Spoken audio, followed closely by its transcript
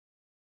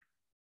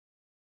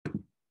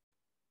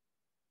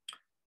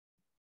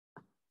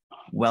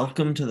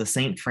Welcome to the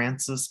St.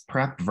 Francis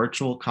Prep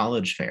Virtual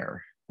College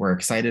Fair. We're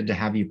excited to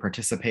have you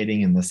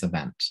participating in this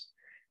event.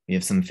 We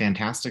have some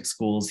fantastic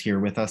schools here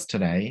with us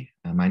today.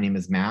 My name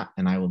is Matt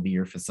and I will be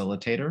your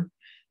facilitator.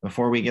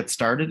 Before we get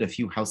started, a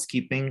few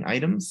housekeeping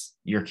items.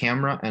 Your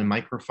camera and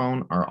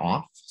microphone are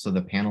off so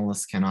the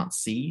panelists cannot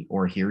see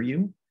or hear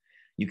you.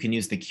 You can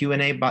use the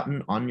Q&A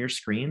button on your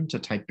screen to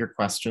type your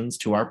questions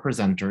to our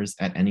presenters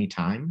at any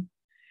time.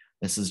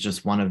 This is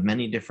just one of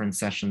many different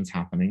sessions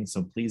happening,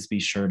 so please be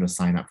sure to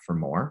sign up for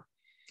more.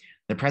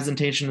 The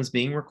presentation is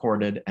being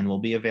recorded and will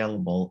be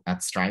available at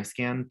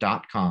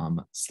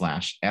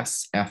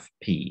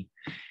strivescan.com/SFP.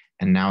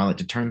 And now I'd like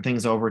to turn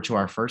things over to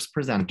our first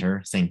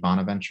presenter, St.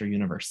 Bonaventure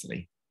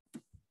University.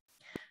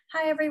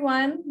 Hi,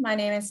 everyone. My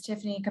name is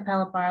Tiffany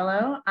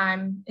Capella-Barlow.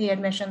 I'm the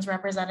admissions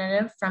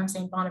representative from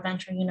St.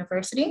 Bonaventure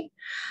University.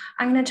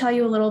 I'm going to tell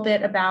you a little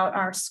bit about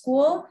our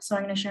school. So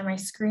I'm going to share my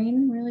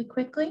screen really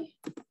quickly.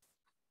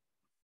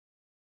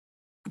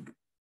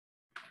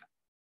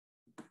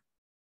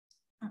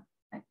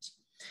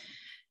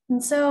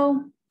 And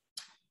so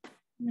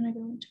I'm going to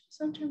go into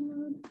center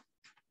mode.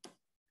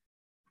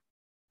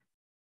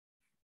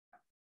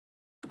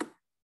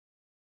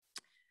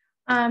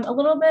 A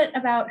little bit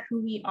about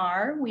who we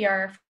are. We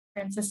are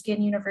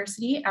Franciscan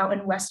University out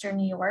in Western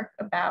New York,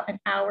 about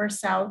an hour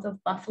south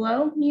of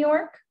Buffalo, New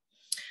York.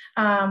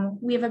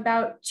 We have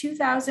about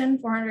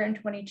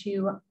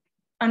 2,422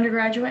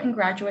 undergraduate and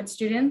graduate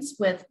students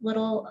with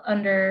little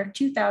under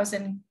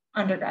 2,000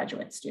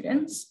 undergraduate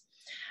students.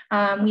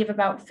 We have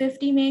about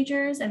 50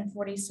 majors and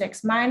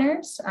 46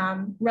 minors,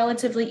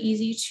 relatively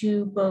easy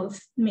to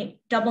both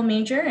double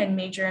major and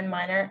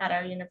minor at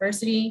our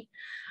university.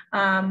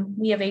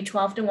 We have a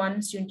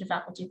 12-to-1 student to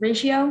faculty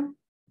ratio.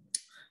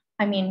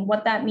 I mean,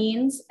 what that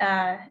means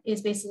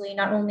is basically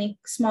not only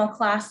small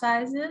class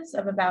sizes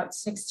of about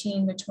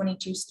 16 to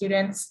 22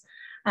 students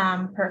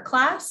per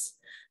class,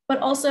 but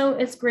also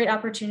it's a great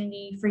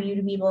opportunity for you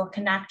to be able to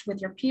connect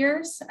with your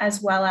peers as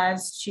well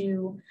as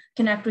to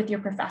connect with your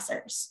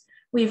professors.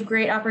 We have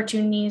great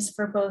opportunities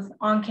for both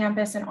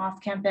on-campus and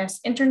off-campus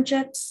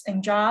internships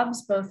and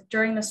jobs, both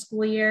during the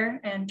school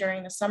year and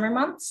during the summer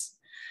months.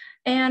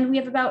 And we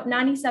have about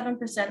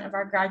 97% of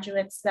our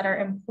graduates that are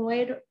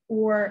employed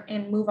or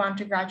move on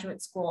to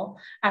graduate school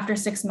after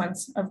 6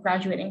 months of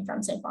graduating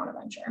from St.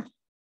 Bonaventure.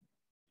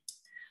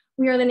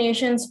 We are the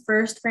nation's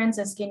first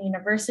Franciscan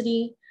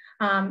university.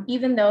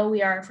 Even though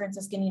we are a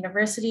Franciscan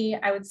university,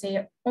 I would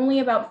say only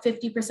about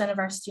 50% of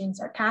our students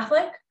are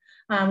Catholic.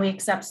 We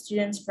accept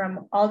students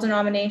from all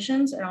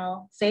denominations and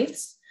all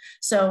faiths.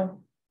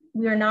 So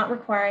we are not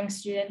requiring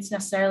students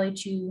necessarily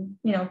to,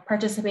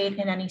 participate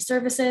in any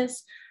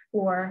services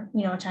or,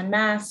 attend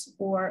mass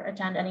or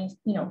attend any,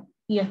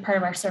 be a part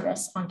of our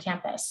service on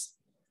campus.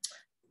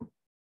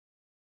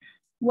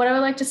 What I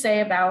would like to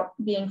say about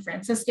being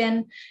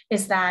Franciscan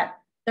is that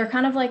they're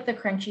kind of like the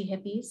crunchy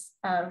hippies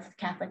of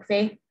Catholic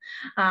faith.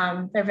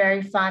 They're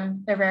very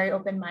fun, they're very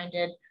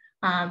open-minded.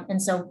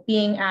 And so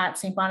being at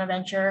St.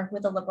 Bonaventure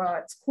with a liberal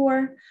arts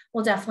core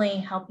will definitely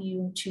help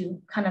you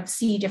to kind of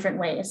see different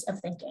ways of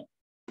thinking.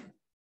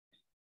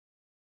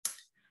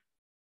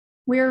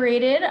 We're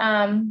rated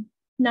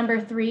number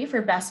 3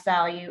 for best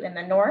value in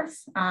the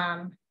North.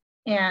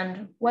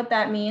 And what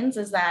that means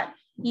is that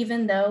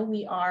even though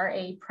we are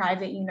a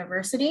private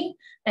university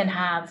and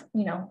have,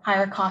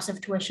 higher cost of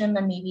tuition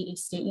than maybe a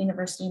state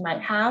university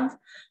might have,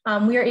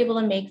 we are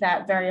able to make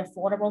that very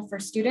affordable for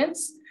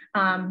students.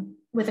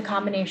 With a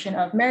combination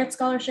of merit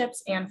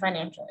scholarships and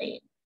financial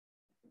aid.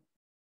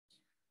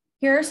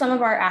 Here are some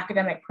of our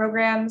academic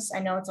programs. I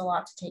know it's a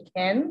lot to take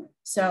in,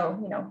 so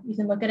you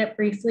can look at it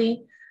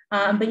briefly,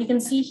 but you can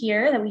see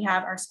here that we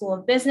have our School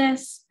of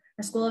Business,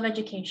 our School of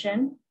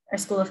Education, our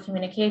School of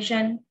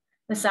Communication,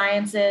 the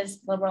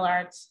Sciences, Liberal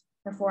Arts,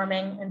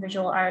 Performing and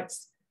Visual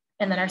Arts,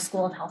 and then our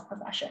School of Health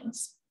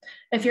Professions.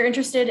 If you're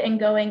interested in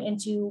going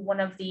into one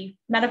of the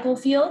medical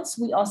fields,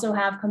 we also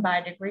have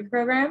combined degree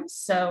programs.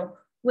 So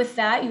with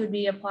that, you would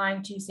be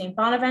applying to St.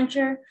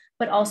 Bonaventure,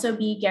 but also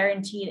be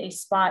guaranteed a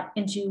spot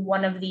into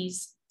one of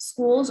these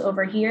schools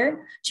over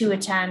here to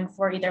attend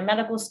for either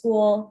medical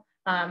school,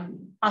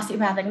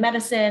 osteopathic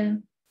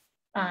medicine,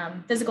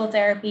 physical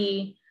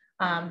therapy,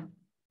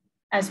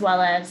 as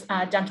well as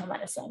dental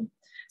medicine.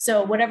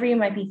 So whatever you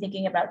might be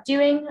thinking about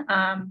doing,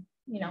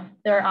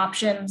 there are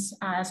options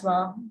as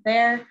well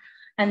there.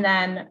 And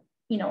then,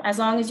 as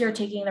long as you're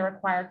taking the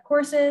required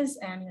courses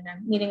and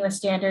meeting the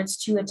standards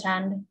to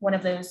attend one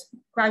of those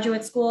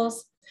graduate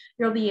schools,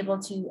 you'll be able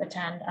to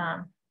attend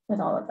with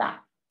all of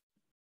that.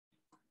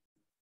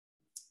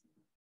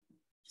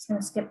 Just going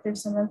to skip through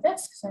some of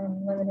this because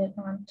I'm limited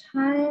on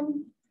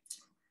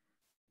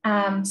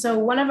time. So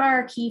one of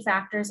our key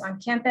factors on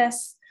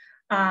campus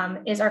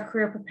is our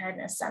Career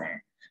Preparedness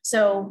Center.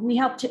 So we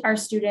help our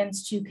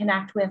students to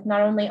connect with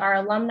not only our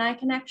alumni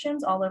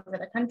connections all over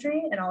the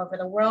country and all over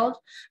the world,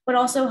 but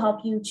also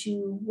help you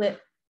to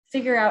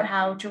figure out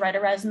how to write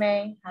a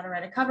resume, how to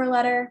write a cover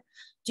letter,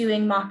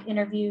 doing mock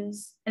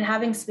interviews, and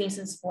having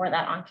spaces for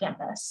that on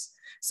campus.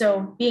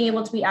 So being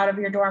able to be out of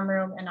your dorm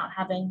room and not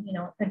having,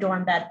 a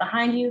dorm bed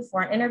behind you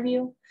for an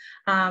interview.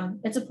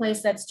 It's a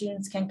place that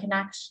students can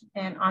connect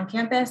and on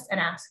campus and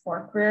ask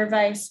for career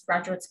advice,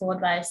 graduate school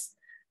advice,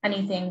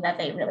 anything that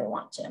they really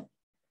want to.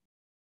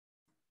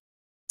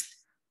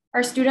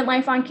 Our student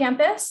life on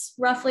campus,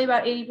 roughly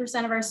about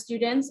 80% of our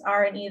students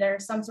are in either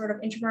some sort of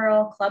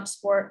intramural, club,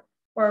 sport,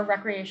 or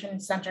recreation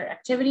center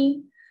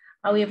activity.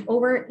 We have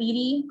over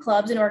 80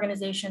 clubs and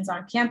organizations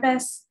on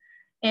campus.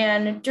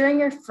 And during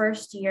your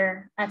first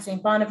year at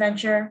St.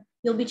 Bonaventure,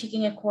 you'll be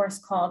taking a course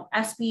called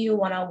SBU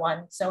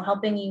 101. So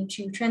helping you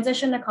to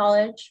transition to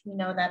college. We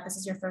know that this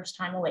is your first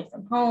time away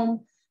from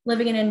home,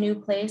 living in a new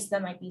place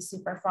that might be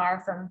super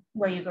far from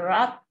where you grew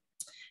up,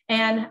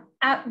 and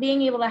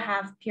being able to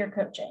have peer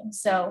coaching.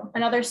 So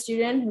another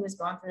student who has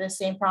gone through the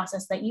same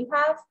process that you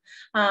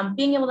have,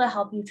 being able to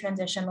help you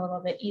transition a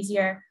little bit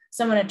easier,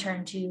 someone to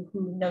turn to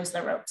who knows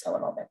the ropes a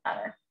little bit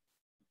better.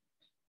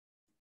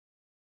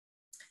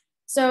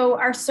 So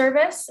our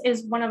service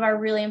is one of our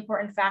really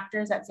important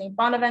factors at St.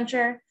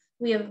 Bonaventure.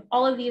 We have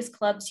all of these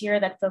clubs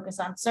here that focus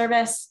on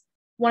service.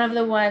 One of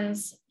the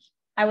ones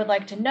I would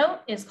like to note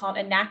is called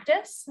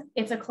Enactus.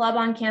 It's a club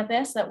on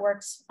campus that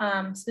works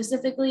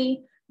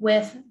specifically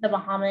with the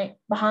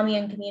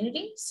Bahamian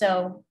community.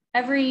 So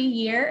every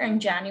year in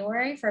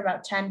January for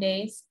about 10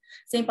 days,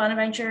 St.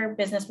 Bonaventure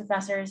business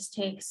professors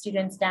take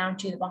students down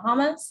to the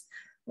Bahamas,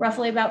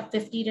 roughly about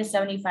 50 to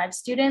 75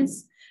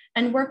 students,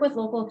 and work with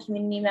local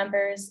community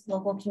members,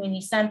 local community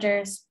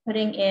centers,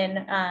 putting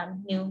in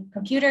new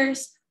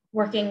computers,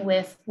 working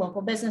with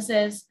local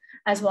businesses,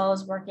 as well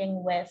as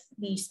working with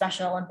the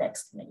Special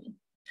Olympics Committee.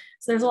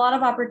 So there's a lot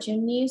of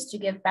opportunities to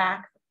give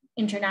back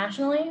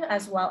internationally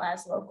as well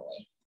as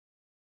locally.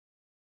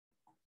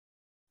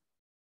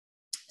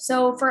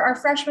 So for our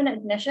freshman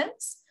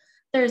admissions,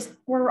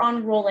 we're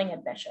on rolling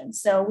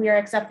admissions. So we are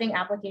accepting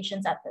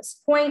applications at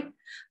this point.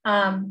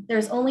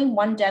 There's only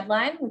one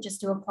deadline, which is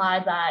to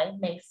apply by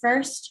May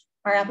 1st.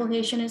 Our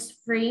application is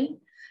free,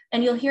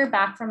 and you'll hear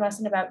back from us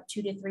in about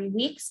 2 to 3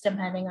 weeks,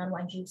 depending on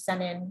when you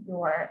send in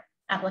your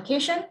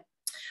application.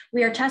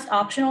 We are test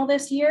optional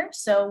this year.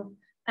 So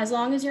as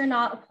long as you're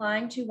not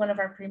applying to one of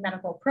our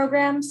pre-medical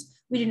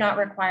programs, we do not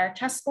require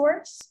test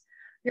scores.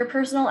 Your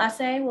personal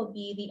essay will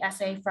be the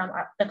essay from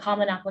the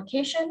common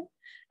application,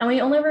 and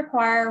we only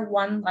require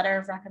one letter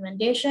of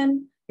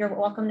recommendation. You're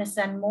welcome to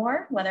send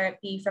more, whether it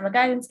be from a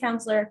guidance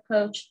counselor,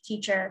 coach,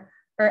 teacher,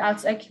 or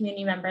outside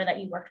community member that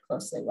you worked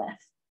closely with.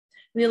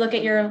 We look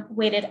at your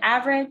weighted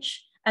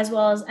average, as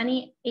well as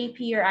any AP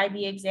or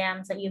IB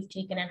exams that you've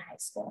taken in high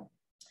school.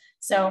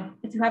 So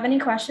if you have any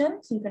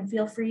questions, you can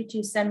feel free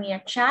to send me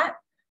a chat,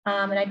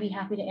 and I'd be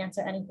happy to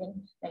answer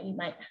anything that you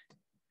might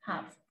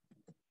have.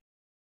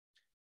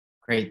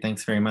 Great,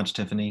 thanks very much,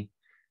 Tiffany.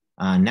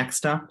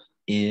 Next up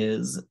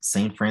is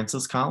St.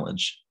 Francis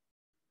College.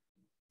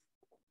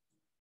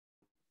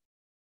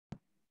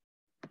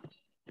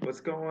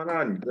 What's going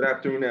on? Good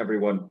afternoon,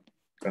 everyone.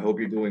 I hope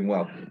you're doing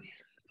well.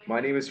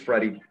 My name is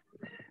Freddie.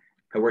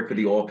 I work for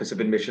the Office of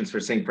Admissions for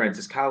St.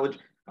 Francis College.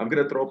 I'm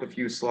going to throw up a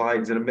few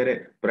slides in a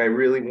minute, but I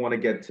really want to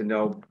get to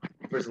know,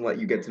 first and let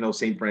you get to know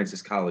St.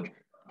 Francis College.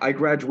 I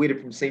graduated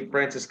from St.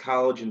 Francis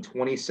College in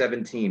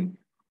 2017,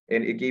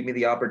 and it gave me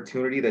the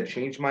opportunity that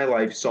changed my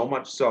life so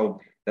much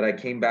so that I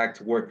came back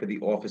to work for the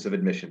Office of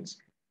Admissions.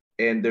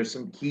 And there's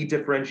some key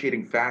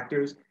differentiating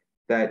factors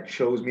that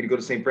chose me to go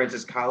to St.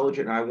 Francis College,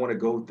 and I want to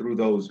go through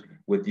those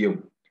with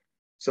you.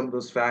 Some of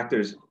those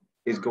factors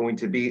is going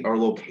to be our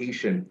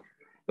location.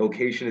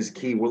 Location is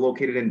key. We're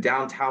located in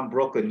downtown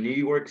Brooklyn. New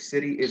York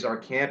City is our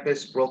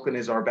campus. Brooklyn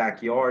is our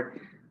backyard.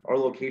 Our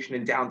location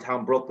in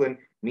downtown Brooklyn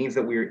means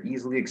that we are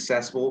easily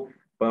accessible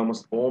by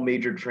almost all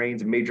major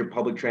trains and major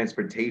public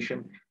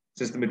transportation.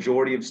 Since the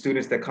majority of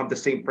students that come to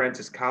St.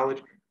 Francis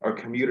College are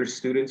commuter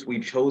students, we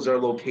chose our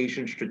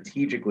location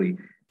strategically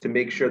to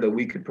make sure that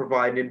we could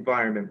provide an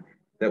environment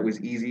that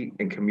was easy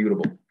and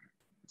commutable.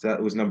 So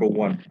that was number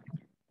one.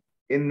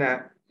 In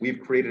that,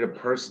 we've created a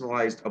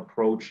personalized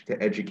approach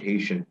to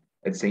education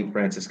at St.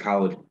 Francis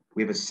College.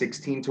 We have a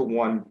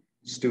 16-to-1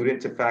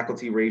 student to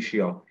faculty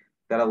ratio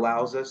that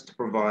allows us to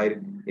provide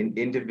an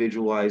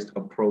individualized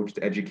approach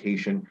to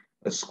education,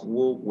 a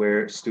school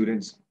where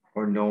students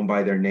are known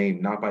by their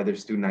name, not by their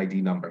student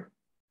ID number.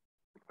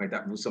 Right,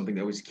 that was something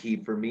that was key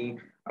for me.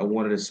 I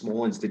wanted a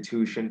small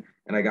institution,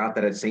 and I got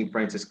that at St.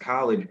 Francis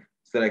College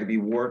so that I could be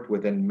worked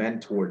with and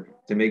mentored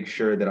to make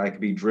sure that I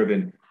could be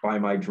driven by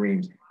my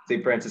dreams.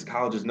 St. Francis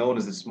College is known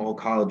as the small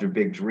college of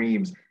big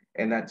dreams,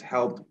 and that's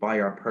helped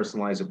by our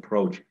personalized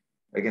approach.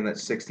 Again, that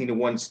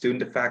 16-to-1 student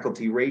to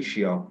faculty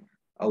ratio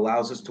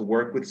allows us to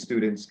work with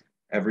students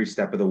every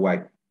step of the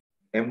way.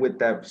 And with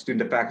that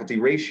student to faculty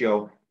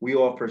ratio, we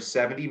offer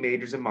 70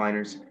 majors and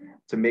minors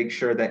to make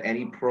sure that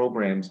any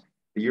programs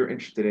that you're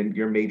interested in,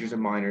 your majors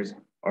and minors,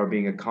 are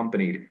being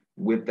accompanied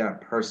with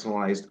that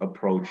personalized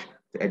approach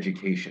to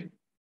education.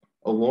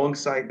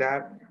 Alongside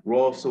that, we're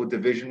also a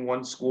Division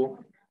I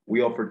school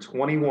We offer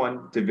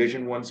 21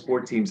 Division I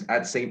sport teams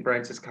at St.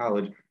 Francis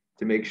College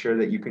to make sure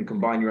that you can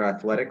combine your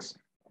athletics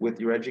with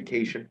your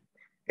education,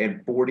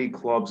 and 40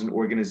 clubs and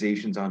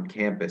organizations on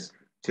campus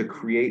to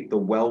create the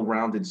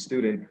well-rounded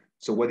student.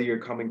 So whether you're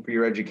coming for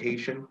your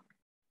education,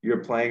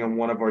 you're playing on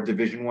one of our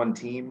Division I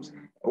teams,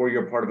 or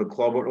you're part of a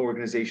club or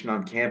organization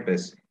on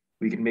campus,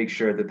 we can make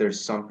sure that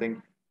there's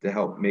something to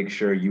help make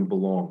sure you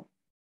belong.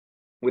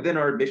 Within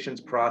our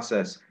admissions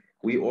process,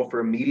 we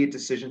offer immediate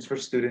decisions for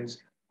students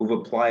who've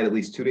applied at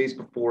least 2 days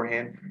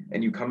beforehand,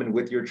 and you come in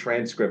with your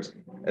transcripts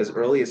as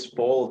early as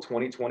fall of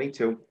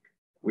 2022.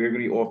 We're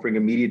going to be offering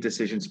immediate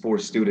decisions for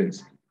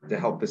students to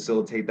help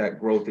facilitate that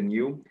growth in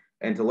you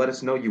and to let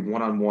us know you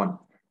one-on-one.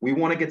 We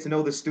want to get to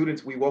know the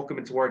students we welcome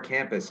into our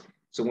campus.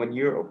 So when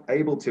you're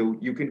able to,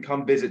 you can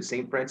come visit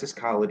St. Francis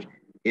College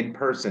in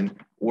person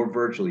or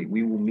virtually.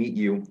 We will meet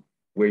you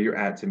where you're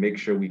at to make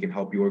sure we can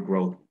help your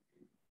growth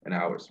and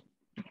ours.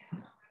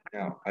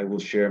 Now, I will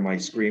share my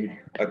screen.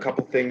 A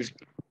couple things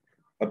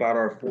about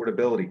our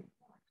affordability.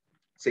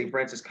 St.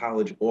 Francis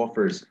College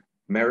offers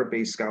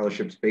merit-based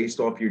scholarships based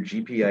off your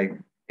GPA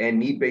and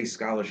need-based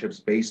scholarships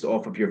based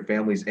off of your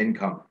family's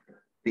income.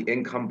 The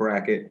income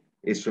bracket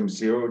is from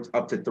 $0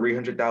 up to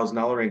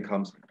 $300,000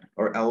 incomes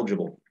are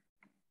eligible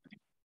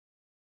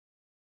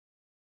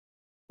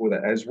for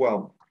that as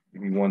well.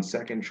 Give me 1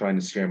 second, trying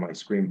to share my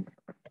screen.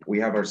 We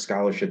have our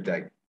scholarship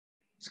day.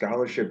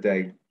 Scholarship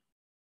day,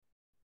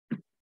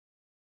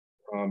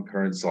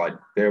 current slide,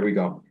 there we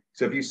go.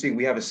 So if you see,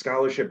 we have a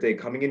scholarship day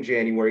coming in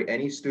January.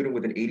 Any student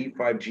with an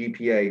 85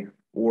 GPA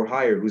or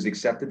higher who's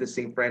accepted to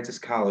St. Francis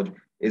College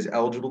is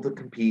eligible to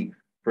compete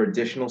for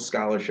additional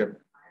scholarship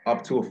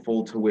up to a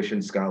full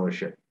tuition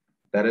scholarship.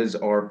 That is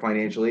our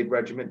financial aid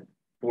regimen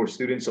for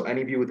students. So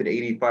any of you with an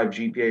 85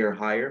 GPA or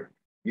higher,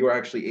 you are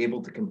actually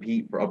able to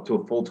compete for up to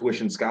a full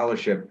tuition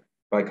scholarship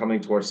by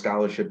coming to our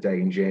scholarship day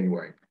in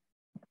January.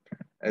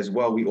 As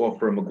well, we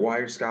offer a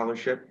McGuire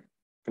scholarship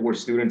for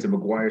students. A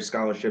McGuire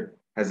scholarship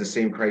has the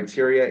same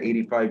criteria,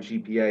 85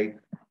 GPA,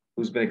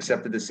 who's been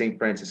accepted to St.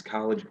 Francis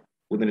College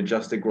with an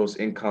adjusted gross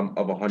income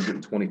of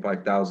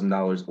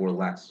 $125,000 or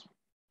less.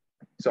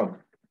 So,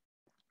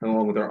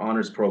 along with our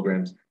honors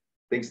programs,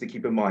 things to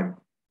keep in mind.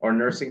 Our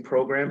nursing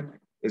program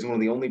is one of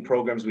the only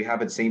programs we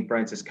have at St.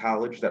 Francis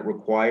College that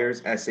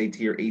requires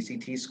SAT or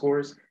ACT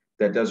scores.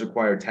 That does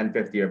require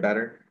 1050 or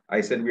better.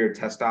 I said we are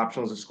test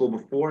optional as a school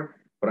before,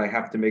 but I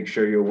have to make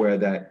sure you're aware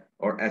that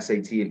our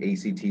SAT and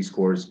ACT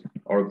scores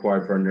are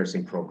required for our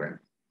nursing program.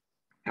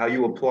 How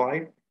you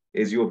apply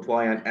is you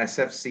apply on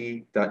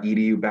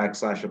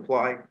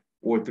sfc.edu/apply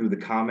or through the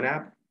Common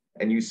App,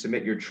 and you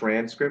submit your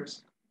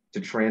transcripts to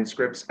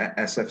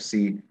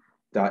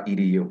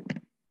transcripts@sfc.edu.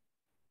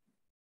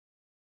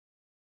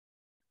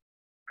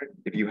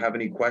 If you have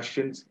any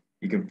questions,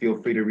 you can feel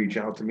free to reach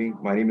out to me.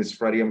 My name is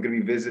Freddie. I'm going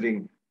to be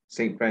visiting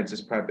St. Francis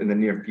Prep in the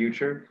near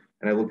future,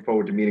 and I look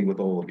forward to meeting with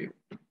all of you.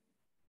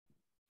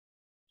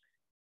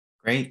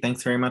 Great,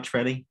 thanks very much,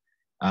 Freddie.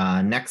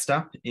 Next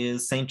up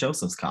is St.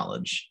 Joseph's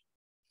College.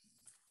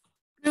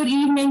 Good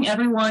evening,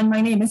 everyone. My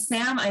name is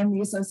Sam. I am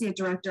the Associate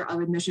Director of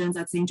Admissions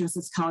at St.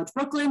 Joseph's College,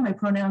 Brooklyn. My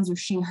pronouns are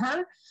she,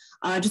 her.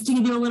 Just to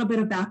give you a little bit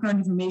of background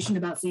information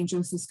about St.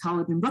 Joseph's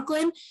College in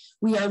Brooklyn,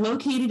 we are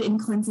located in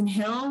Clinton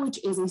Hill,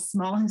 which is a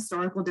small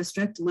historical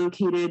district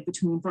located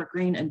between Fort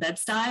Greene and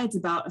Bed-Stuy. It's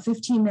about a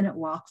 15-minute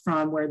walk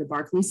from where the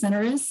Barclays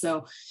Center is.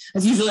 So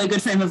that's usually a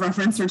good frame of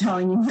reference for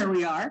telling you where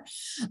we are.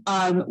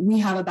 We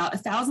have about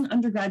 1,000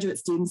 undergraduate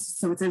students,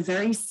 so it's a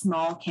very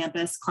small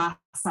campus. Class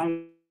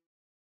size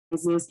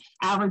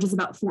average is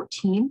about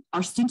 14.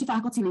 Our student to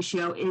faculty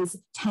ratio is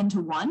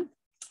 10-1.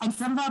 And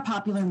some of our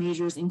popular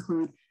majors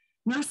include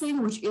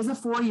nursing, which is a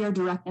 4-year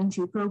direct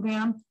entry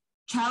program,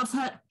 child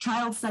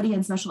study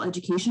and special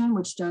education,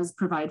 which does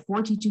provide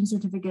 4 teaching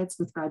certificates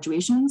with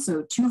graduation.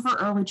 So 2 for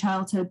early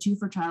childhood, 2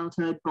 for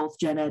childhood, both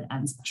gen ed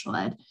and special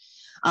ed.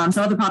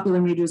 Some other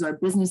popular majors are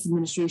business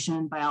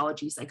administration,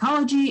 biology,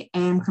 psychology,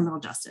 and criminal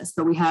justice.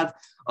 But we have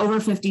over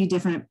 50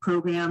 different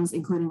programs,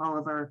 including all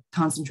of our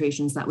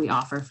concentrations that we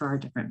offer for our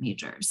different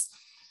majors.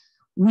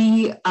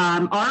 We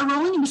are a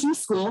rolling admissions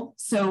school.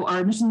 So our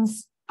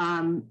admissions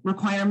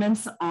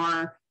requirements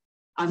are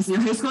obviously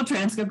your high school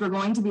transcript. We're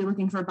going to be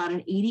looking for about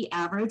an 80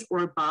 average or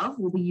above.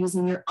 We'll be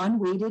using your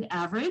unweighted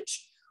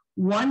average.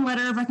 1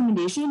 letter of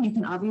recommendation. You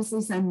can obviously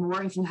send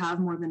more if you have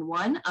more than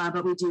 1,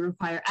 but we do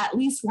require at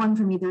least 1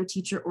 from either a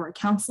teacher or a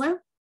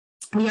counselor.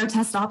 We are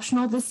test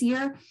optional this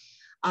year.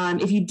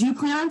 If you do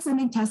plan on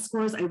sending test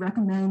scores, I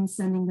recommend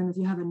sending them if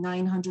you have a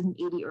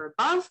 980 or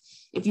above.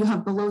 If you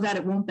have below that,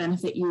 it won't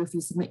benefit you if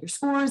you submit your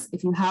scores.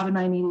 If you have a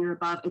 980 or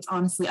above, it's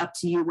honestly up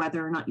to you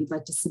whether or not you'd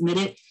like to submit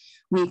it.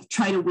 We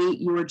try to weight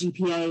your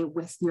GPA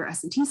with your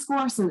SAT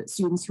score so that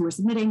students who are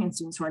submitting and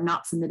students who are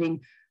not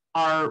submitting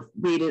are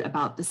rated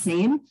about the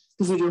same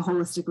because we do a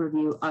holistic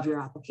review of your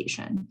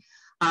application.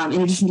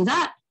 In addition to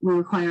that, we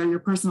require your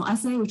personal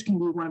essay, which can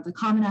be one of the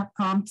Common App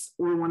prompts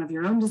or one of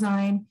your own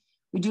design.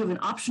 We do have an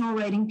optional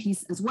writing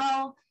piece as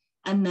well,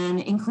 and then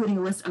including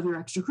a list of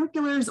your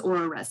extracurriculars or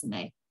a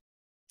resume.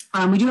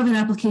 We do have an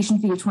application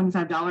fee of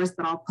 $25,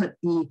 but I'll put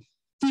the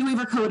fee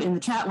waiver code in the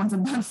chat once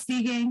I'm done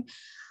speaking.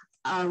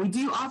 We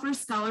do offer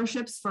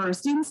scholarships for our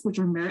students, which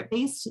are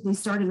merit-based. They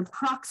start at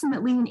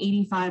approximately an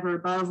 85 or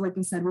above. Like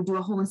I said, we do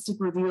a holistic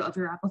review of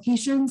your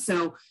application.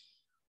 So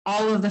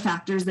all of the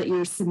factors that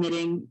you're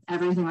submitting,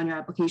 everything on your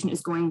application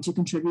is going to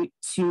contribute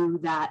to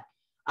that,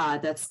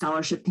 that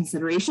scholarship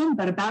consideration.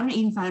 But about an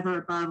 85 or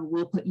above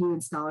will put you in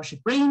scholarship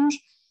range.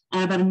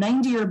 And about a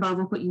 90 or above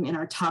will put you in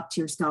our top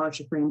tier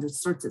scholarship range, which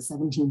starts at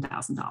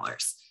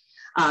 $17,000.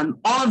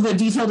 All of the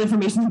detailed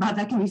information about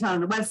that can be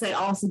found on the website.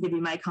 I'll also give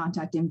you my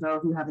contact info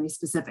if you have any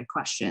specific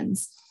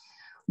questions.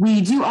 We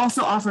do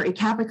also offer a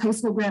Catholic high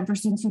school grant for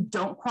students who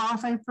don't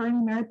qualify for any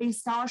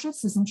merit-based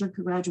scholarships. So since you're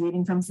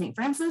graduating from St.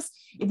 Francis,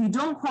 if you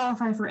don't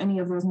qualify for any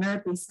of those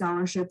merit-based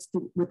scholarships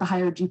with the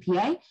higher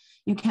GPA,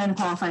 you can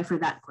qualify for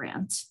that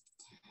grant.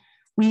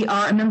 We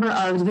are a member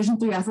of Division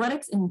III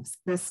Athletics in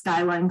the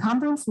Skyline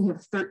Conference. We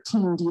have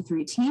 13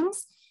 D3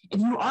 teams. If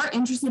you are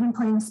interested in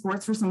playing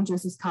sports for St.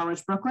 Joseph's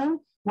College, Brooklyn,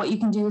 what you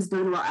can do is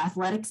go to our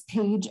athletics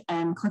page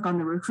and click on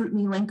the Recruit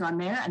Me link on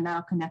there, and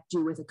that'll connect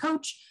you with a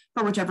coach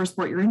for whichever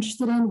sport you're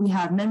interested in. We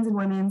have men's and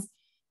women's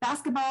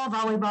basketball,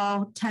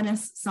 volleyball,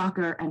 tennis,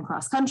 soccer, and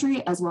cross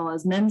country, as well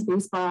as men's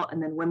baseball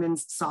and then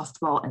women's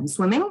softball and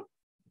swimming.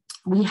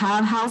 We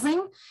have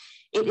housing.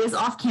 It is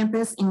off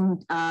campus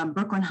in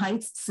Brooklyn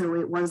Heights. So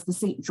it was the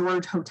St.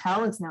 George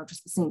Hotel. It's now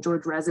just the St.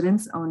 George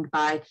Residence, owned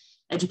by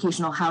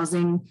Educational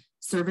Housing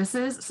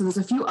Services. So there's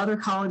a few other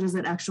colleges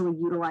that actually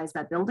utilize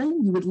that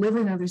building. You would live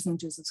in another St.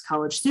 Joseph's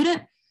College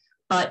student,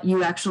 but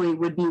you actually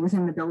would be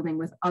within the building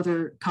with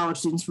other college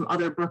students from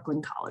other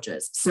Brooklyn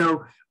colleges.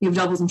 So we have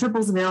doubles and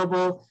triples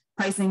available.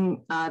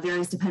 Pricing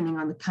varies depending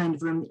on the kind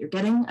of room that you're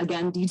getting.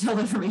 Again, detailed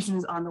information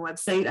is on the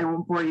website. I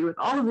won't bore you with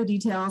all of the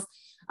details.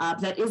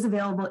 That is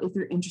available if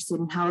you're interested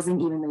in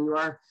housing, even though you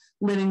are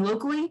living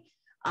locally.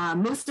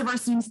 Most of our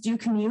students do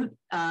commute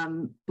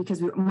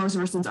because most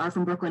of our students are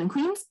from Brooklyn and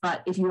Queens,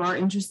 but if you are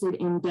interested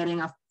in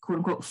getting a quote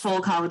unquote full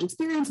college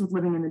experience with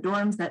living in the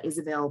dorms, that is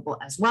available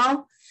as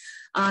well.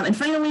 And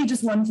finally,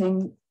 just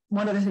one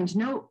other thing to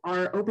note,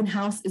 our open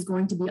house is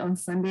going to be on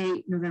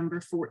Sunday,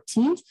 November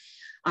 14th.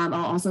 I'll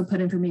also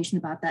put information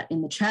about that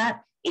in the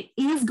chat. It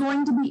is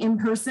going to be in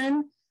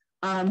person,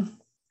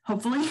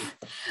 hopefully.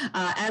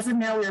 As of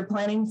now, we are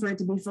planning for it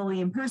to be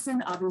fully in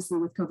person, obviously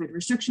with COVID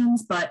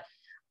restrictions, but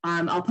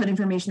I'll put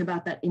information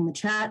about that in the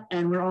chat.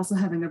 And we're also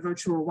having a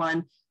virtual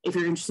one if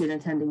you're interested in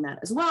attending that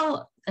as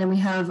well. And we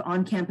have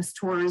on-campus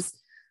tours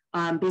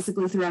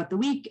basically throughout the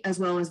week, as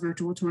well as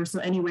virtual tours. So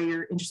anyway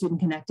you're interested in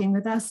connecting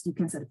with us, you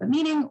can set up a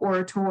meeting or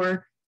a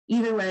tour.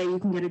 Either way, you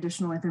can get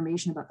additional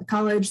information about the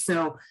college.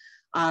 So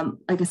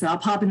like I said, I'll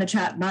pop in the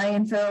chat my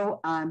info,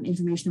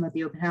 information about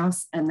the open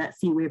house and that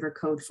fee waiver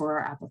code for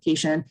our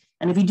application.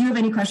 And if you do have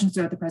any questions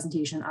throughout the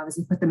presentation,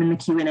 obviously put them in the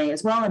Q&A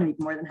as well, and I'd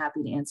be more than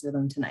happy to answer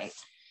them tonight.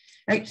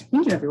 All right,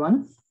 thank you,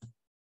 everyone.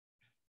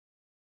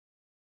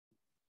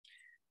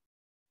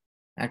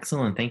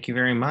 Excellent, thank you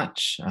very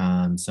much.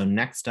 So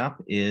next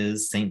up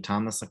is St.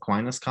 Thomas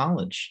Aquinas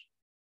College.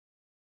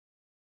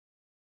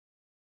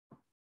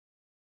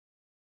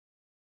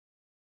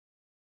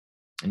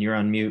 And you're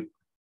on mute.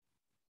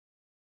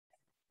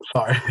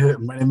 Sorry,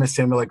 my name is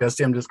Samuel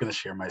Augusti. I'm just going to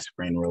share my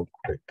screen real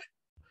quick.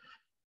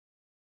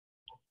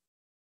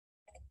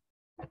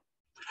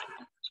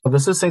 So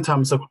this is St.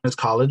 Thomas Aquinas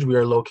College. We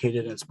are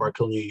located in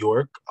Sparkill, New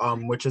York,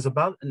 which is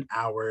about an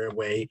hour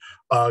away,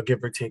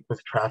 give or take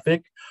with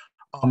traffic.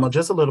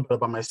 Just a little bit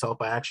about myself.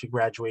 I actually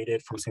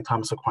graduated from St.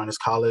 Thomas Aquinas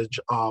College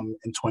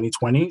in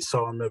 2020,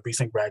 so I'm a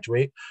recent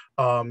graduate.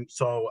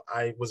 So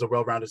I was a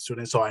well-rounded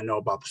student, so I know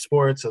about the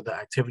sports or the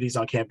activities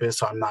on campus,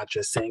 so I'm not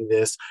just saying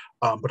this,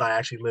 but I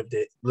actually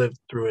lived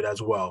through it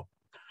as well.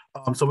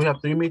 So we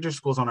have three major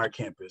schools on our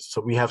campus. So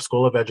we have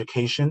School of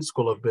Education,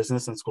 School of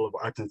Business, and School of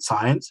Arts and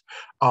Science.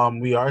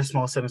 We are a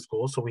small setting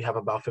school, so we have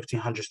about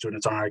 1,500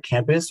 students on our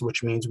campus,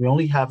 which means we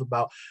only have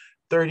about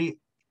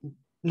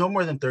no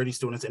more than 30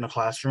 students in a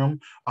classroom.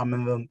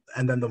 And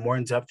then the more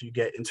in depth you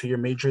get into your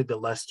major, the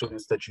less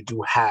students that you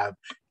do have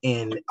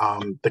in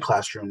the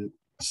classroom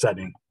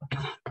setting.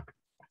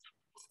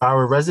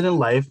 Our resident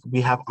life,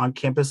 we have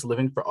on-campus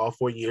living for all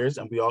 4 years,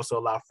 and we also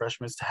allow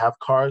freshmen to have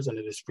cars, and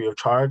it is free of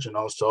charge. And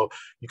also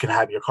you can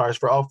have your cars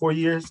for all 4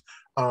 years.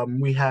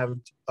 We have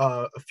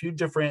a few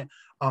different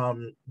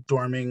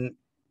dorming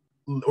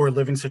or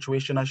living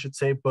situation, I should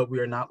say, but we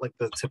are not like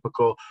the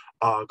typical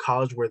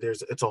college where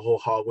it's a whole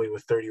hallway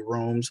with 30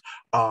 rooms.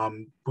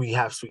 We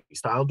have suite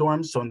style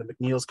dorms. So in the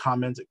McNeil's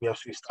Commons, we have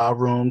suite style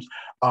rooms.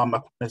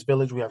 Aquinas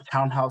Village, we have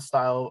townhouse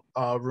style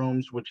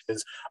rooms, which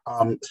is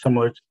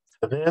similar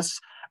to this.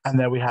 And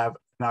then we have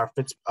in our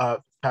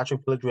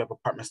Fitzpatrick Village, we have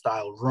apartment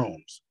style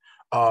rooms.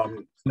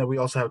 And then we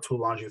also have 2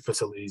 laundry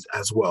facilities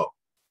as well.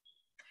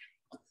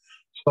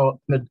 So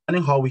in the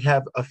dining hall, we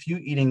have a few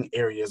eating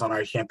areas on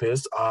our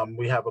campus.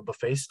 We have a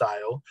buffet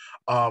style,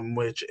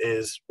 which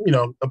is,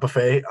 a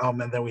buffet.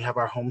 And then we have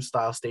our home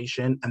style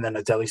station and then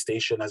a deli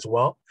station as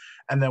well.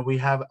 And then we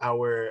have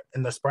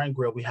in the Spartan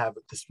Grill, we have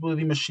the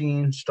smoothie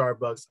machine,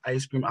 Starbucks,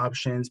 ice cream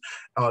options,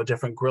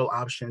 different grill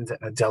options, and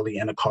a deli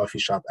and a coffee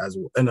shop as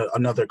well, and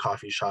another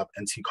coffee shop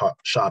and tea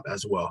shop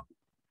as well.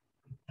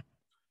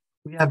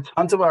 We have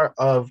tons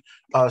of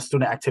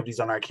student activities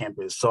on our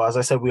campus. So as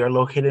I said, we are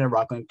located in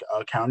Rockland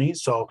County.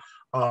 So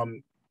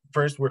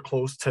first, we're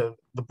close to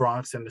the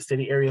Bronx and the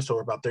city area. So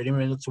we're about 30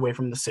 minutes away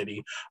from the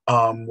city.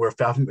 We're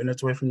 5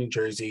 minutes away from New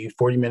Jersey,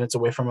 40 minutes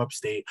away from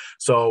upstate.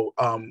 So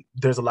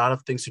there's a lot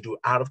of things to do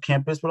out of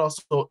campus, but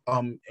also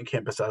in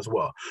campus as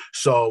well.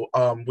 So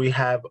we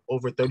have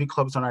over 30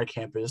 clubs on our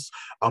campus.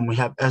 We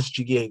have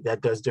SGA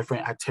that does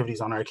different activities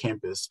on our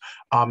campus.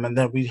 And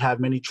then we have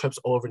many trips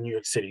all over New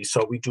York City.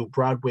 So we do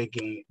Broadway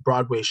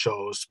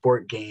shows,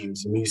 sport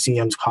games,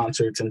 museums,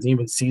 concerts, and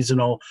even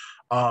seasonal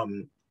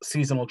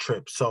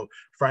trips. So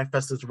Fry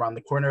Fest is around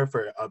the corner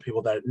for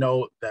people that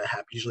know that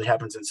usually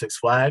happens in Six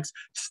Flags.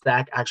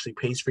 Stack actually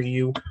pays for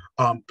your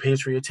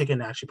ticket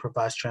and actually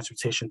provides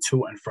transportation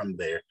to and from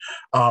there.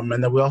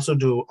 And then we also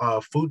do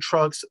food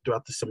trucks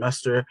throughout the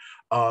semester,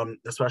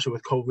 especially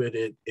with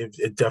COVID.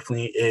 It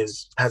definitely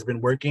has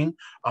been working.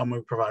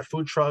 We provide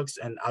food trucks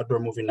and outdoor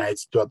movie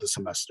nights throughout the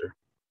semester.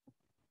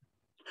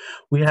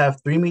 We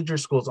have 3 major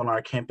schools on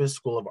our campus: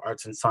 School of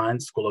Arts and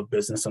Science, School of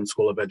Business, and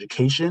School of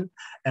Education.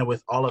 And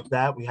with all of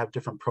that, we have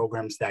different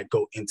programs that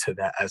go into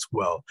that as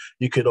well.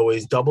 You could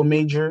always double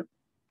major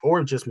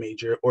or just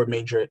major, or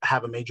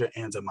have a major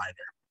and a minor.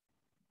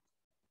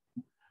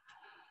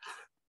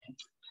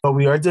 So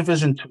we are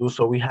Division II,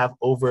 so we have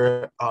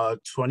over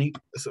 20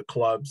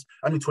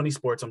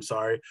 sports, I'm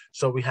sorry.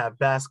 So we have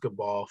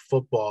basketball,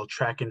 football,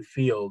 track and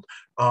field,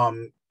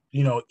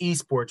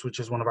 esports,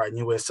 which is one of our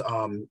newest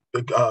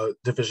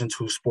Division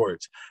II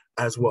sports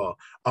as well.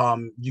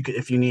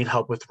 If you need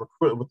help with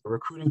the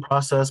recruiting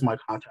process,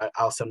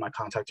 I'll send my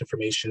contact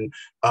information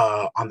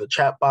on the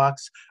chat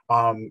box.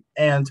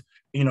 And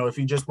if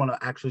you just want to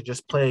actually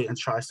just play and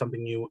try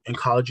something new in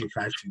college, you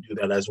can actually do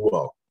that as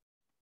well.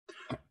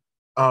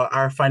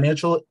 Our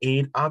financial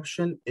aid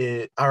option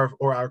is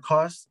our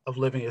cost of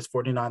living is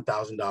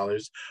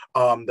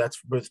 $49,000.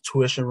 That's with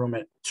tuition, room,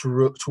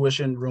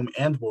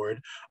 and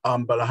board.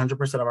 But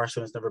 100% of our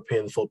students never pay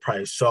the full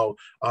price. So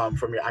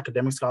from your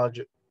academic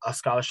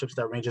scholarships,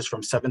 that ranges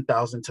from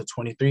 $7,000 to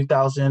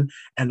 $23,000,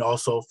 and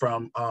also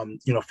from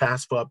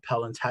FAFSA,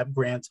 Pell, and TAP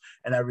grants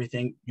and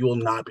everything, you will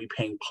not be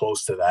paying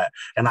close to that.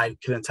 And I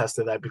can attest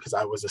to that because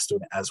I was a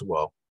student as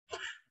well.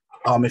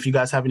 If you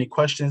guys have any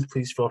questions,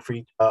 please feel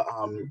free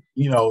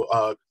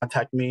to,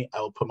 contact me. I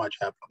will put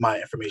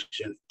my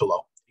information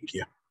below. Thank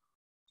you.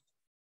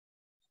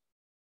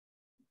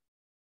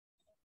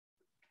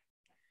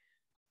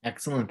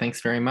 Excellent.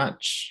 Thanks very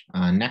much.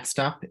 Next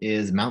up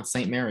is Mount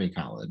St. Mary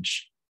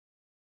College.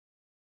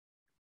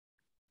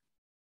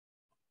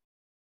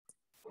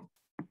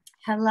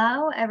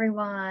 Hello,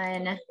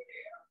 everyone.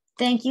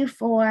 Thank you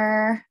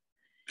for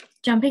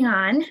jumping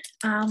on.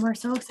 We're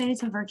so excited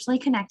to virtually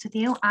connect with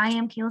you. I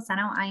am Kayla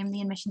Seno. I am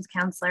the admissions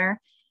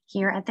counselor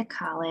here at the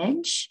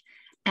college.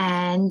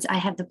 And I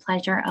have the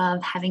pleasure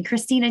of having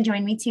Christina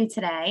join me too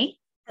today.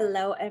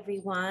 Hello,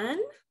 everyone.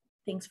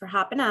 Thanks for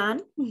hopping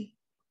on.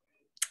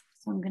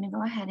 So I'm going to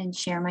go ahead and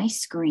share my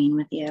screen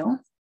with you.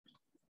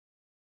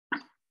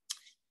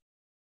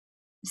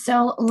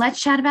 So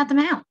let's chat about the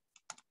Mount.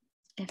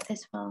 If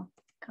this will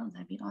go,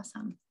 that'd be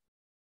awesome.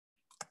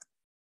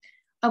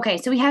 Okay,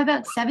 so we have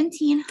about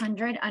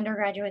 1,700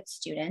 undergraduate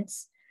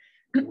students.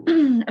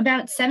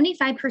 About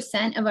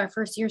 75% of our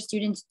first year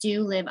students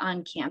do live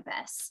on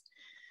campus.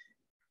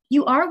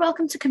 You are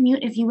welcome to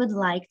commute if you would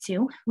like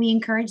to. We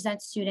encourage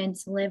that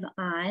students live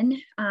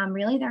on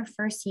really their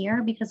first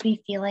year because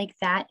we feel like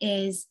that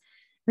is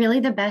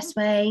really the best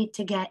way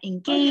to get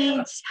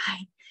engaged,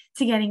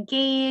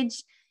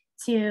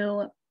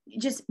 to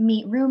just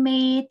meet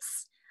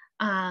roommates,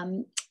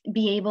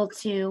 be able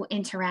to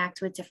interact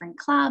with different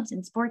clubs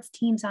and sports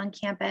teams on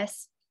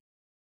campus.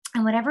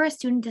 And whatever a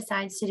student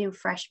decides to do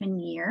freshman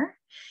year,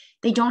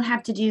 they don't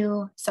have to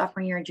do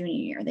sophomore year or junior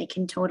year. They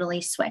can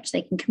totally switch.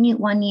 They can commute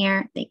 1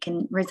 year, they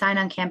can reside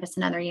on campus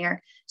another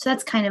year. So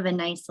that's kind of a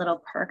nice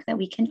little perk that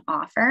we can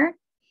offer.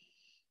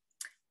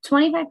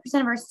 25%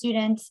 of our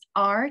students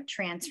are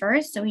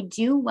transfers. So we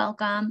do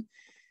welcome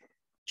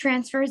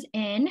transfers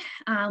in.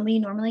 We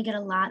normally get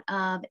a lot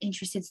of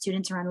interested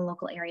students around the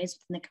local areas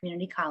within the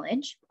community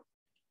college.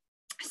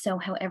 So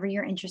however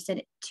you're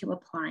interested to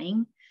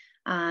applying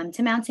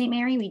to Mount St.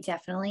 Mary, we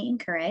definitely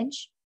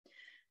encourage.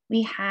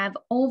 We have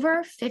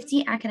over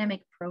 50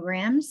 academic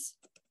programs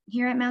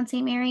here at Mount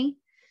St. Mary.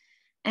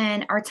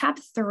 And our top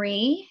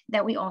 3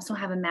 that we also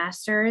have a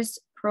master's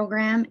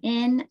program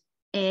in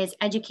is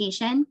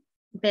education,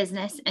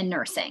 business, and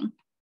nursing.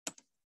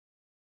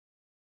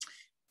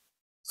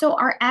 So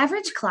our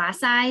average class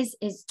size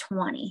is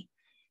 20.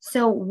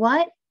 So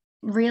what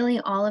really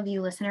all of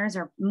you listeners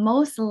are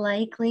most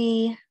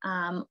likely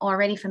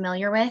already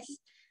familiar with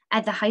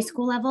At the high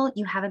school level,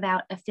 you have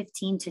about a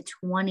 15 to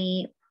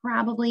 20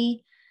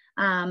 probably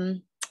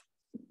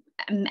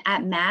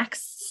at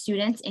max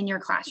students in your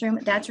classroom.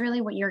 That's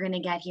really what you're going to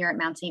get here at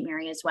Mount St.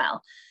 Mary as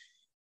well.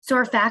 So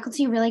our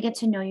faculty really get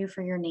to know you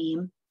for your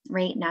name,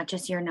 right? Not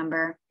just your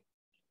number.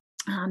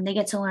 They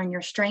get to learn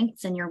your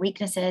strengths and your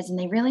weaknesses, and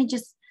they really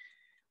just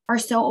are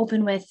so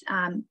open with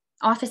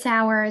office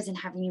hours and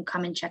having you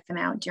come and check them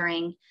out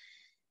during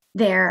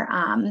their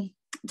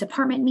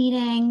department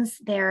meetings.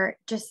 They're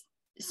just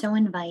so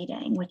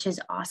inviting, which is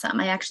awesome.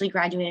 I actually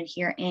graduated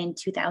here in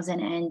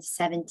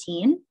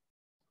 2017.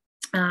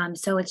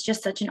 So it's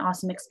just such an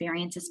awesome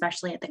experience,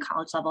 especially at the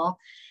college level,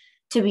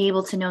 to be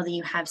able to know that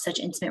you have such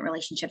intimate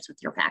relationships with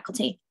your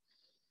faculty.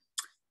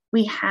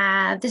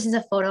 This is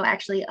a photo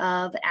actually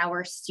of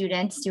our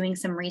students doing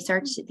some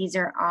research. These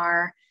are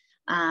our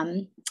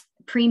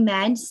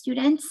pre-med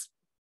students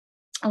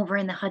over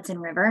in the Hudson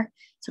River.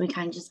 So we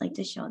kind of just like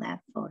to show that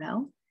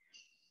photo.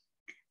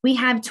 We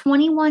have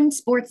 21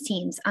 sports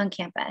teams on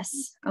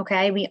campus,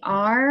 okay? We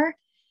are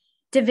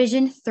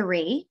Division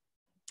III.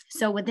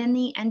 So within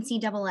the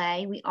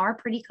NCAA, we are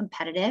pretty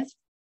competitive.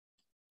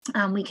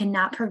 We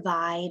cannot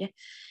provide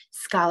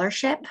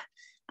scholarship.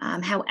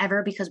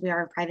 However, because we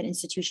are a private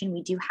institution,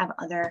 we do have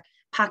other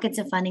pockets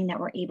of funding that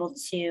we're able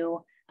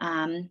to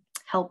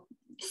help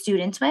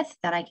students with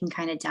that I can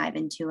kind of dive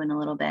into in a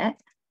little bit.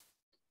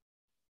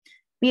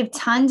 We have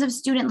tons of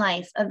student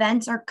life.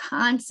 Events are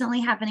constantly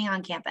happening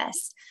on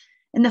campus.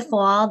 In the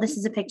fall, this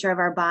is a picture of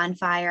our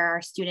bonfire.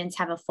 Our students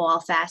have a fall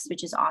fest,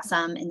 which is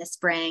awesome. In the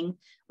spring,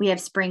 we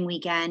have spring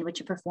weekend, which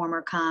a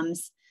performer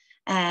comes.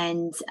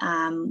 And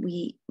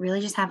we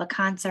really just have a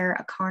concert,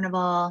 a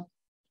carnival.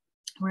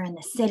 We're in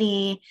the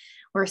city.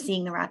 We're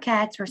seeing the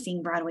Rockettes. We're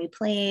seeing Broadway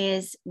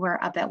plays. We're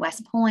up at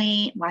West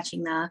Point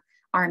watching the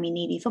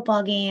Army-Navy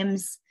football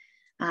games.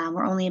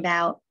 We're only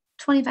about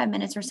 25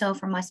 minutes or so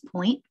from West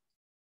Point.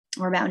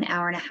 We're about an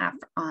hour and a half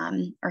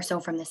or so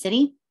from the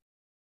city,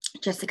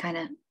 just to kind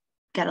of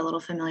get a little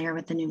familiar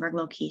with the Newburgh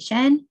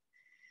location.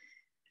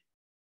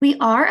 We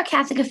are a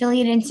Catholic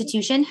affiliated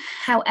institution.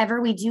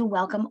 However, we do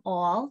welcome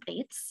all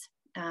faiths.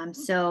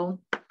 So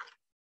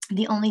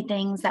the only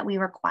things that we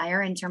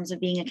require in terms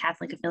of being a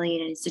Catholic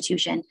affiliated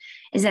institution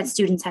is that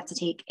students have to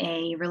take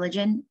a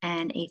religion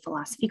and a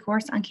philosophy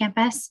course on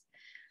campus.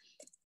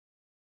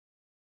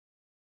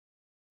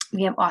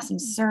 We have awesome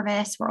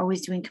service. We're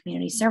always doing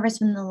community service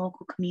in the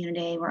local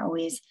community. We're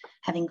always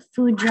having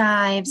food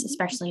drives,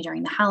 especially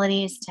during the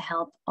holidays, to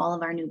help all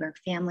of our Newburgh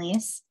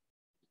families.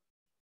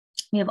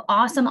 We have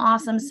awesome,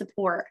 awesome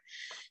support.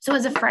 So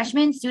as a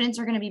freshman, students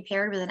are going to be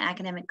paired with an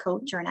academic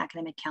coach or an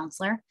academic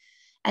counselor,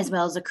 as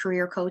well as a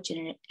career coach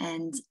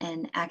and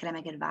an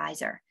academic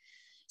advisor.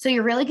 So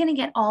you're really going to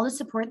get all the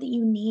support that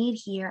you need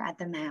here at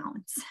the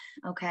Mount,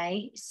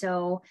 okay?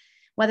 So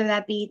whether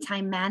that be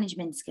time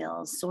management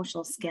skills,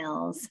 social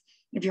skills,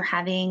 if you're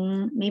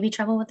having maybe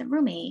trouble with a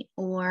roommate,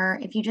 or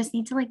if you just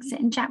need to like sit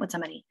and chat with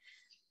somebody,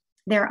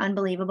 they're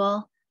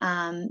unbelievable.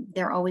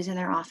 They're always in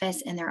their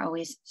office and they're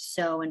always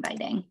so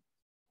inviting.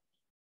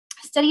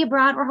 Study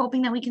abroad, we're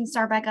hoping that we can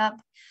start back up,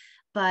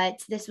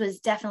 but this was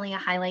definitely a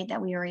highlight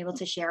that we were able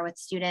to share with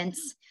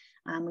students.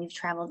 We've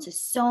traveled to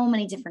so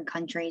many different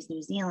countries,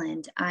 New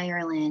Zealand,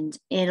 Ireland,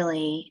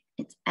 Italy,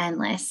 it's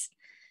endless.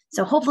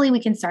 So hopefully we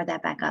can start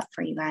that back up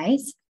for you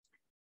guys.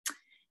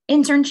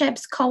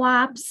 Internships,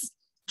 co-ops,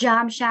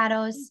 job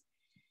shadows.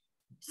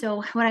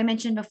 So what I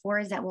mentioned before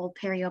is that we'll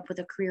pair you up with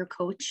a career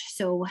coach.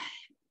 So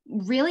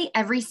really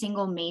every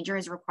single major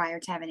is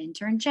required to have an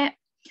internship.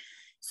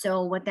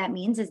 So what that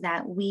means is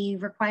that we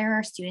require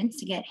our students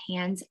to get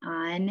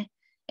hands-on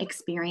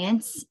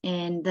experience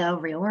in the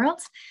real world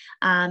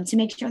to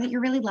make sure that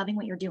you're really loving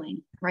what you're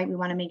doing, right? We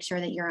want to make sure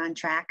that you're on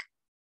track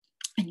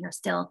and you're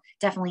still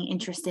definitely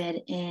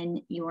interested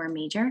in your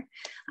major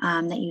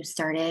that you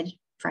started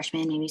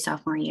freshman, maybe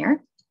sophomore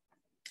year.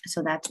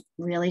 So that's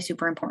really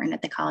super important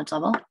at the college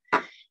level.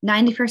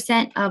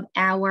 90% of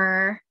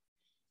our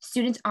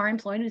students are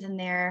employed within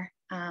their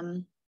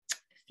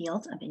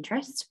field of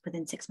interest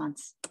within 6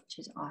 months, which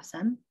is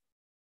awesome.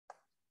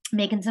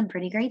 Making some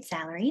pretty great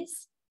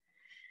salaries.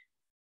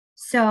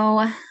 So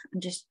I'm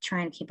just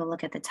trying to keep a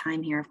look at the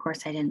time here. Of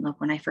course, I didn't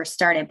look when I first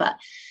started, but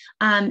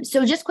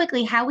so just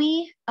quickly, how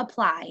we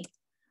apply,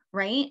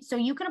 right? So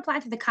you can apply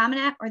through the Common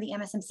App or the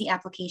MSMC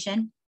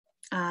application.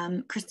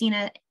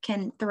 Christina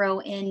can throw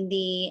in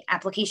the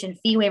application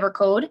fee waiver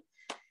code.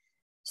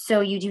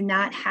 So you do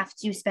not have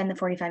to spend the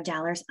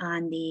 $45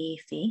 on the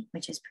fee,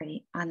 which is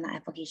on the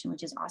application,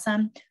 which is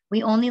awesome.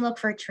 We only look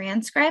for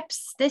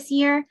transcripts this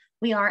year.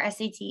 We are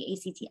SAT,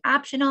 ACT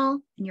optional,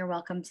 and you're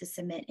welcome to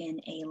submit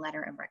in a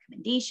letter of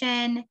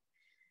recommendation.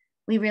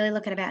 We really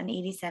look at about an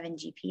 87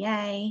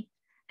 GPA,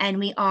 and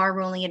we are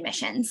rolling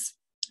admissions.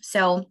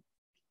 So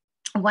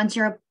once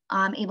you're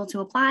able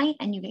to apply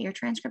and you get your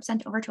transcript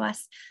sent over to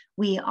us,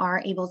 we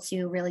are able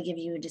to really give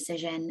you a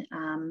decision.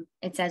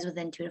 It says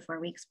within 2 to 4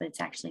 weeks, but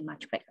it's actually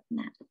much quicker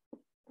than that.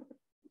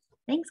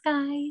 Thanks,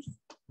 guys.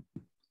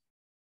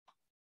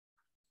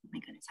 Oh my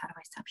goodness, how do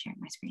I stop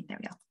sharing my screen? There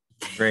we go.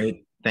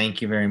 Great.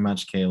 Thank you very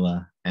much,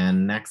 Kayla.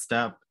 And next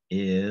up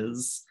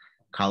is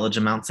College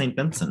of Mount St.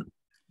 Vincent.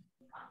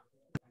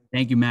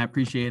 Thank you, Matt.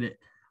 Appreciate it.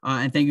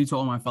 And thank you to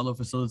all my fellow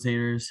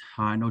facilitators.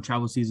 I know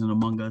travel season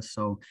among us,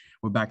 so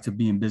we're back to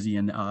being busy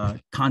and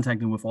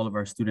contacting with all of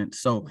our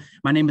students. So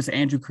my name is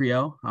Andrew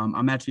Creel.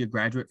 I'm actually a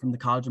graduate from the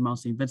College of Mount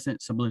St.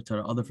 Vincent, similar to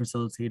the other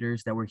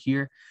facilitators that were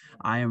here.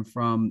 I am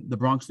from the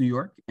Bronx, New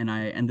York, and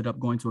I ended up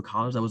going to a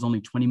college that was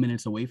only 20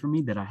 minutes away from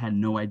me that I had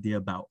no idea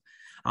about.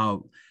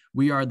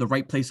 We are the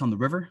right place on the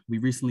river. We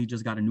recently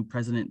just got a new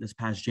president this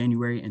past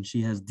January, and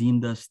she has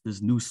deemed us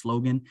this new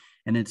slogan,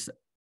 and it's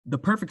the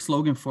perfect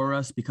slogan for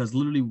us because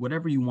literally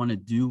whatever you want to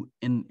do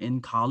in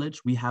college,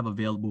 we have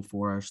available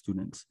for our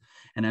students.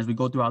 And as we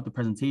go throughout the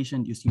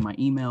presentation, you see my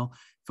email.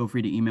 Feel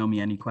free to email me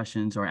any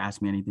questions or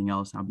ask me anything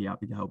else. I'll be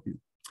happy to help you.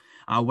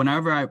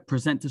 Whenever I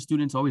present to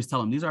students, I always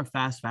tell them these are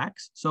fast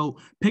facts. So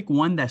pick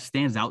one that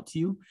stands out to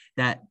you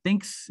that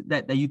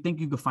you think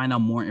you could find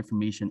out more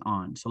information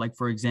on. So like,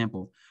 for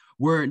example,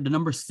 we're the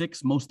number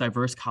 6 most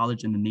diverse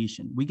college in the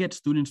nation. We get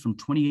students from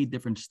 28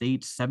 different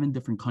states, 7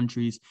 different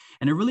countries,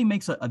 and it really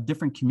makes a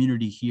different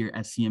community here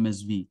at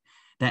CMSV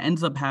that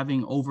ends up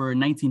having over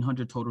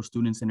 1,900 total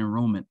students in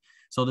enrollment.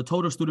 So the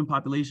total student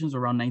population is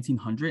around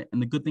 1,900.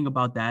 And the good thing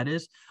about that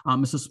is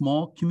it's a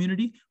small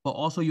community, but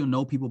also you'll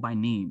know people by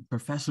name.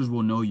 Professors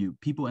will know you.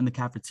 People in the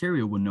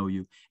cafeteria will know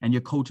you, and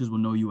your coaches will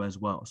know you as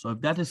well. So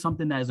if that is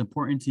something that is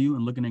important to you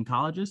and looking in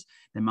colleges,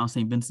 then Mount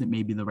St. Vincent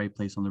may be the right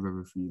place on the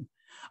river for you.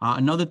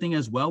 Another thing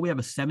as well, we have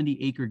a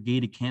 70-acre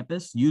gated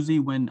campus. Usually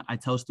when I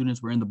tell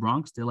students we're in the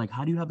Bronx, they're like,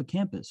 how do you have a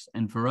campus?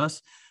 And for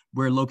us,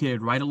 we're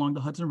located right along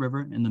the Hudson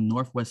River in the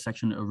northwest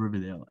section of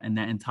Riverdale. And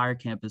that entire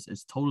campus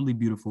is totally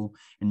beautiful.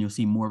 And you'll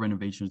see more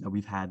renovations that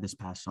we've had this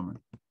past summer.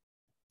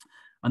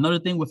 Another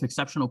thing with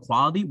exceptional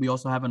quality, we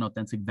also have an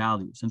authentic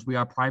value. Since we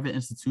are a private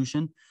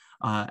institution,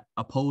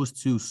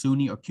 opposed to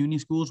SUNY or CUNY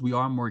schools, we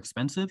are more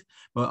expensive,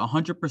 but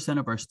 100%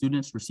 of our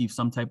students receive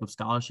some type of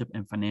scholarship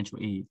and financial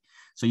aid.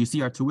 So you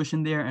see our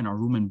tuition there and our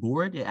room and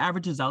board, it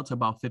averages out to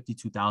about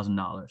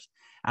 $52,000.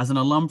 As an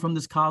alum from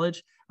this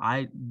college,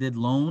 I did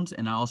loans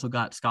and I also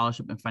got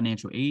scholarship and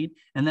financial aid,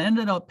 and I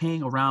ended up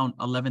paying around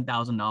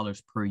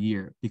 $11,000 per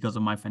year because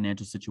of my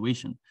financial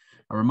situation.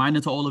 A reminder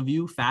to all of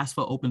you,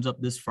 FAFSA opens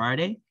up this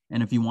Friday.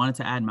 And if you wanted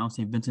to add Mount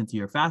St. Vincent to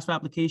your FAFSA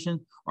application,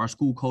 our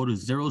school code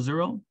is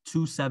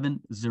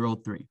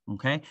 002703,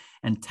 okay?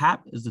 And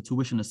TAP is the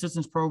Tuition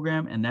Assistance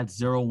Program, and that's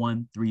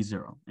 0130.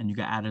 And you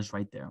can add us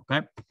right there,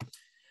 okay?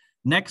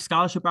 Next,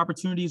 scholarship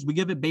opportunities, we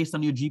give it based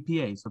on your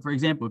GPA. So for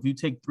example, if you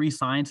take 3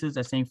 sciences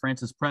at St.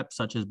 Francis Prep,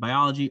 such as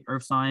biology,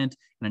 earth science,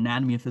 and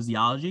anatomy and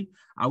physiology,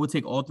 I would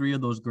take all 3 of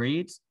those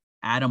grades,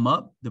 add them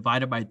up,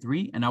 divide it by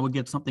 3, and I would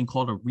get something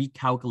called a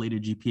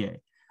recalculated GPA.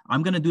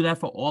 I'm going to do that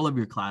for all of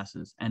your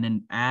classes and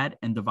then add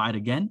and divide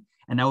again.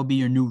 And that will be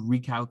your new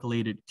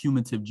recalculated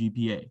cumulative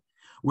GPA.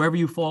 Wherever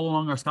you fall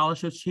along our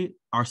scholarship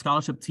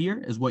tier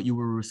is what you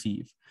will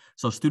receive.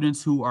 So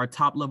students who are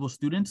top level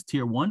students,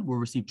 tier 1, will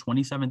receive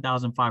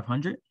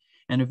 $27,500.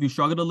 And if you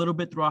struggled a little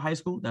bit throughout high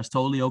school, that's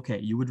totally okay.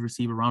 You would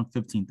receive around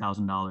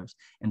 $15,000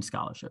 in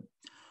scholarship.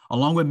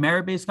 Along with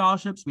merit-based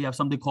scholarships, we have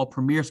something called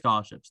Premier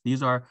Scholarships.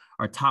 These are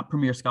our top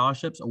Premier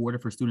Scholarships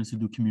awarded for students who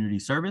do community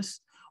service,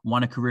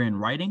 want a career in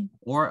writing,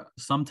 or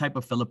some type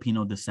of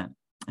Filipino descent.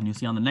 And you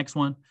see on the next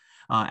one,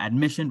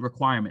 admission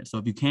requirements. So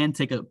if you can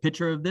take a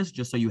picture of this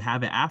just so you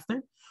have it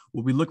after,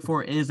 what we look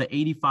for is an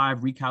 85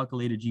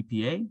 recalculated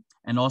GPA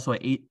and also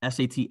a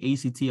SAT,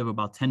 ACT of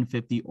about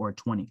 1050 or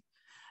 20.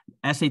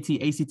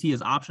 SAT, ACT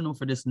is optional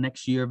for this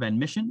next year of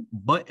admission,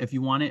 but if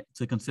you want it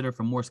to consider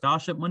for more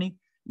scholarship money,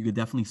 you could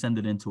definitely send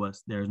it in to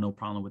us. There's no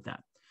problem with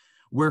that.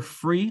 We're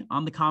free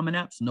on the Common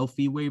App, so no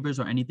fee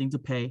waivers or anything to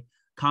pay.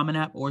 Common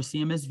App or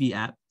CMSV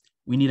app.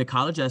 We need a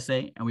college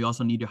essay, and we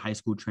also need your high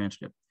school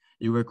transcript.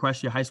 You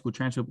request your high school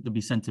transcript to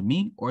be sent to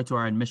me or to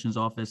our admissions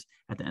office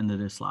at the end of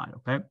this slide,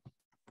 okay?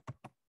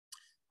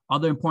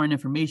 Other important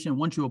information,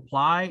 once you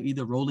apply,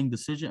 either rolling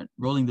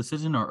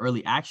decision or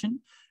early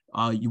action,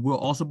 you will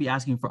also be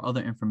asking for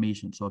other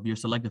information. So if you're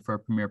selected for a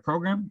Premier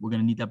program, we're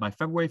gonna need that by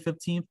February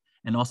 15th.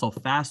 And also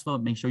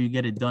FAFSA, make sure you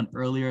get it done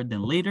earlier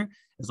than later,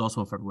 is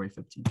also February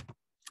 15th.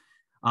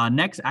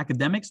 Next,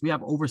 academics. We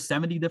have over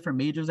 70 different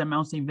majors at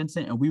Mount St.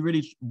 Vincent, and we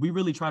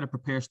really try to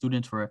prepare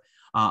students for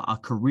a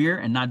career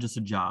and not just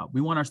a job.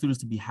 We want our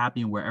students to be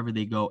happy in wherever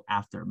they go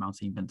after Mount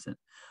St. Vincent.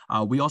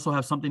 We also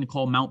have something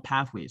called Mount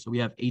Pathways. So we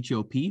have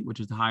HEOP,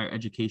 which is the Higher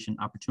Education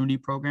Opportunity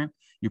Program.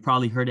 You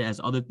probably heard it as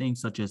other things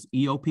such as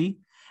EOP.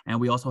 And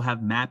we also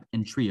have MAP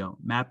and TRIO.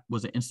 MAP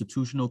was an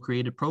institutional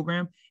created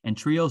program, and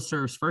TRIO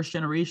serves first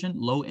generation,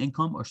 low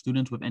income, or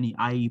students with any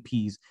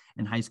IEPs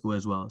in high school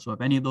as well. So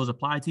if any of those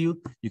apply to you,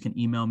 you can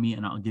email me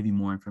and I'll give you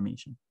more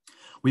information.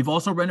 We've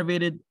also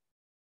renovated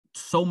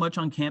so much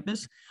on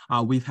campus.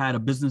 We've had a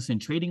business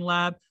and trading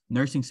lab,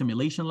 nursing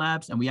simulation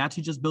labs, and we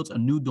actually just built a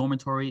new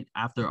dormitory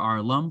after our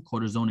alum,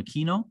 Cortisone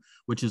Aquino,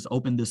 which is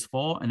open this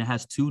fall, and it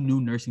has 2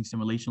 new nursing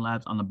simulation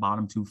labs on the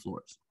bottom 2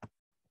 floors.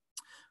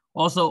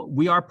 Also,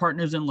 we are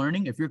partners in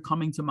learning. If you're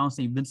coming to Mount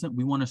St. Vincent,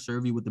 we want to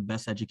serve you with the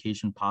best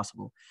education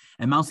possible.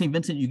 At Mount St.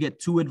 Vincent, you get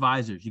 2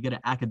 advisors. You get an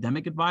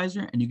academic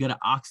advisor and you get an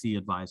Oxy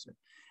advisor.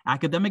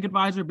 Academic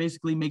advisor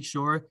basically makes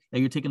sure that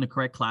you're taking the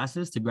correct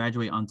classes to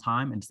graduate on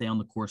time and stay on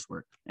the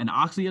coursework. An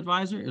Oxy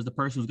advisor is the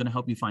person who's going to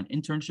help you find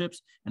internships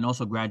and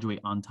also graduate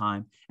on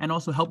time and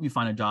also help you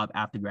find a job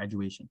after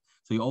graduation.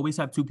 So you always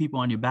have 2 people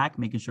on your back,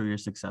 making sure you're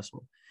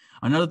successful.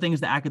 Another thing is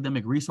the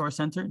Academic Resource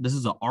Center. This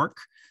is an ARC.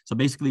 So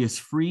basically it's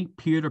free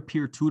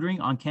peer-to-peer tutoring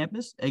on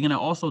campus. They're going to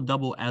also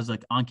double as an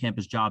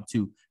on-campus job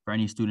too for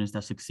any students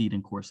that succeed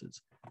in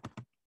courses.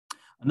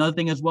 Another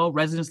thing as well,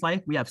 residence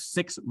life. We have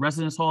 6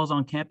 residence halls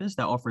on campus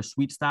that offer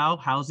suite style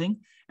housing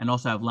and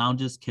also have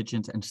lounges,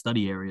 kitchens, and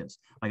study areas.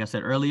 Like I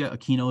said earlier,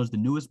 Aquinas is the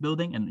newest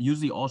building, and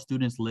usually all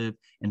students live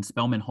in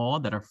Spelman Hall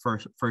that are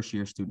first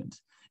year students.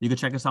 You can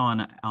check us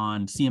out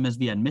on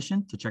CMSV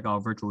admission to check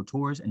out virtual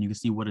tours, and you can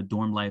see what a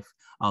dorm life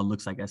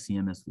looks like at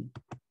CMSV.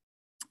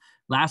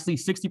 Lastly,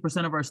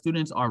 60% of our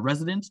students are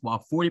residents,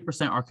 while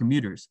 40% are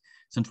commuters.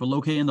 Since we're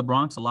located in the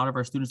Bronx, a lot of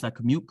our students that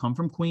commute come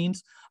from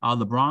Queens,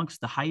 the Bronx,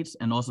 the Heights,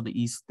 and also the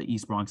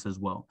East Bronx as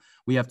well.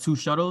 We have 2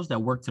 shuttles that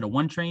work to the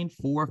 1 train,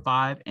 4,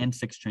 5, and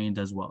 6 trains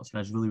as well. So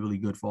that's really, really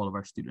good for all of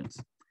our students.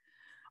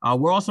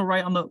 We're also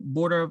right on the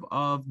border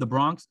of the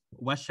Bronx,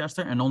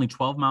 Westchester, and only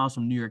 12 miles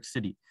from New York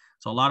City.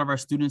 So a lot of our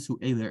students who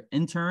either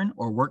intern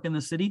or work in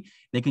the city,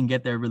 they can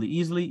get there really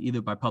easily,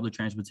 either by public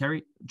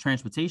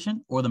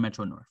transportation or the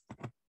Metro North.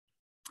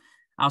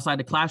 Outside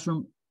the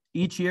classroom,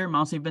 each year,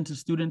 Mount St. Vincent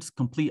students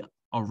complete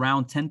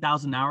around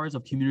 10,000 hours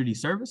of community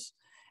service.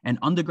 And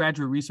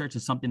undergraduate research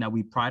is something that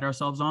we pride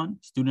ourselves on.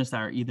 Students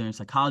that are either in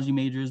psychology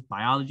majors,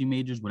 biology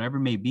majors, whatever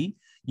it may be,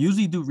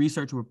 usually do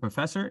research with a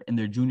professor in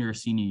their junior or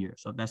senior year.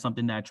 So if that's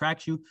something that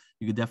attracts you,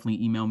 you could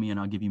definitely email me and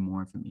I'll give you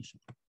more information.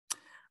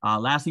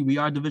 Lastly, we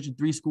are a Division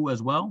III school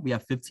as well. We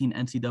have 15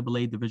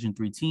 NCAA Division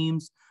III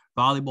teams,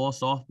 volleyball,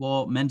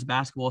 softball, men's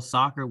basketball,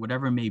 soccer,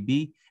 whatever it may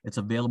be, it's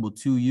available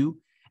to you.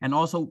 And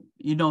also,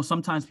 you know,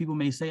 sometimes people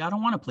may say, I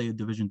don't want to play a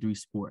Division III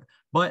sport.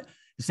 But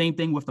the same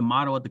thing with the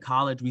motto at the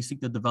college, we seek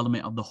the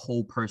development of the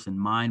whole person,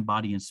 mind,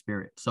 body, and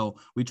spirit. So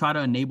we try to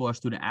enable our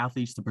student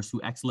athletes to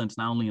pursue excellence,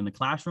 not only in the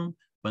classroom,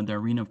 but in the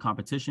arena of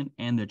competition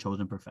and their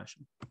chosen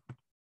profession.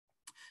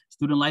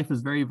 Student life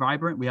is very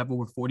vibrant. We have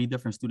over 40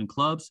 different student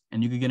clubs,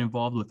 and you can get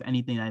involved with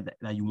anything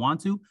that you want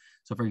to.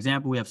 So for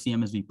example, we have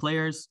CMSV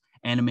players,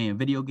 anime and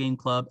video game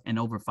club, and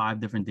over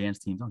 5 different dance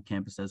teams on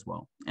campus as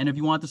well. And if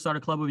you want to start a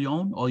club of your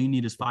own, all you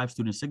need is 5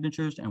 student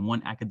signatures and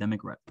 1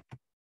 academic rep.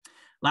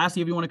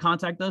 Lastly, if you want to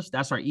contact us,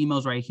 that's our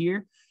emails right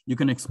here. You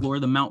can explore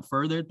the Mount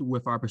further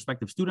with our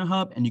prospective student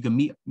hub, and you can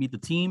meet the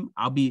team.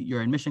 I'll be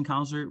your admission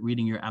counselor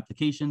reading your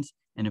applications.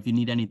 And if you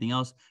need anything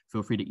else,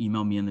 feel free to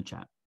email me in the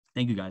chat.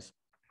 Thank you, guys.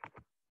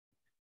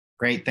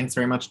 Great, thanks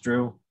very much,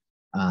 Drew.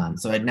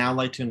 So I'd now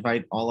like to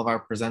invite all of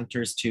our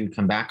presenters to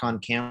come back on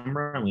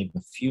camera, and we have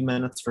a few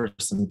minutes for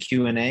some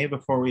Q&A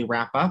before we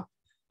wrap up.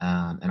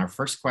 And our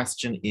first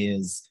question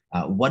is,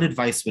 what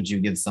advice would you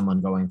give someone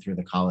going through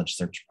the college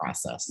search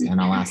process? And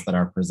I'll ask that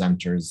our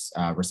presenters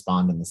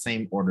respond in the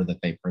same order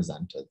that they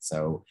presented.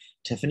 So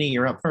Tiffany,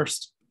 you're up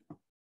first.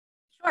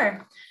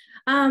 Sure.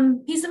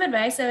 Piece of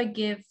advice I would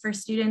give for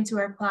students who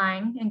are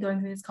applying and going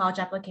through this college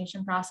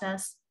application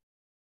process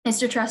is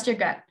to trust your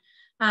gut.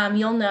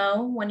 You'll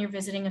know when you're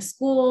visiting a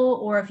school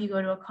or if you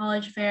go to a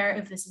college fair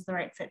if this is the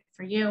right fit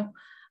for you,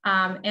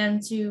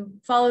 and to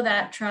follow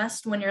that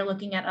trust when you're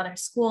looking at other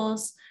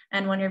schools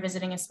and when you're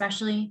visiting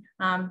especially.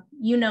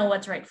 You know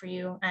what's right for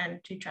you,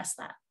 and to trust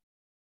that.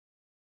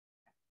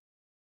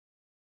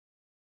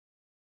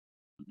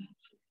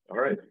 All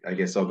right, I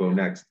guess I'll go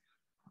next.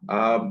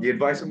 The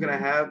advice I'm going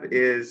to have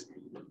is,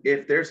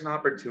 if there's an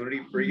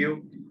opportunity for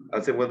you,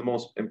 I'd say one of the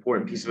most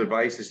important pieces of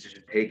advice is to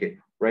just take it,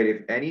 right?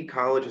 If any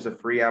college is a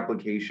free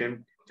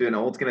application, and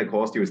all it's going to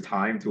cost you is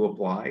time to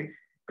apply,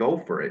 go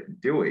for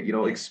it, do it. You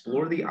know,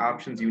 explore the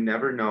options. You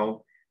never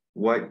know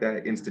what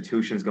that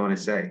institution is going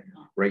to say,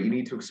 right? You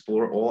need to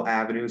explore all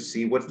avenues,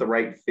 see what's the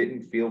right fit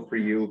and feel for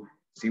you,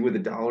 see where the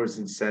dollars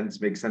and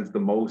cents make sense the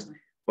most,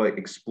 but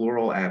explore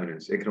all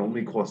avenues. It can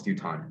only cost you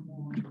time.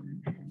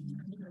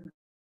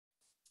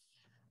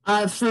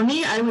 For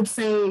me, I would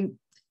say,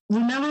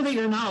 remember that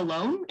you're not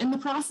alone in the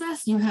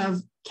process. You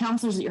have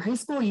counselors at your high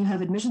school, you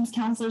have admissions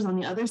counselors on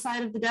the other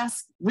side of the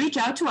desk. Reach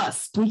out to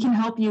us. We can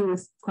help you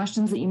with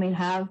questions that you may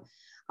have.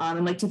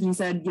 And like Tiffany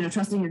said, you know,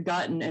 trusting your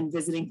gut and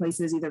visiting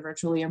places either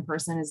virtually or in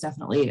person is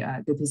definitely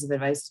a good piece of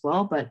advice as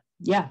well. But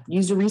yeah,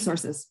 use your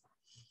resources.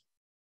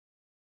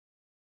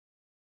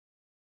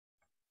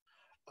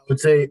 I would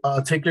say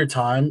take your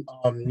time.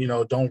 You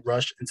know, don't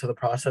rush into the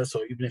process.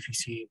 So even if you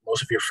see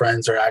most of your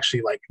friends are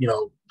actually like, you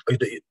know,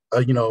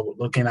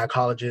 looking at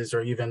colleges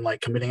or even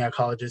like committing at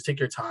colleges, take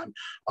your time.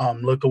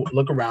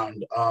 Look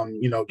around.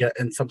 You know,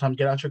 sometimes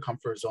get out your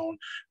comfort zone,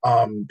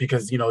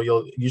 because you know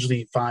you'll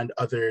usually find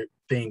other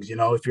things. You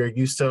know, if you're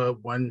used to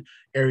one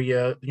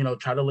area, you know,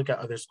 try to look at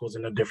other schools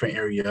in a different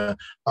area,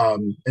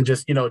 and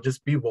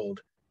just be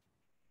bold.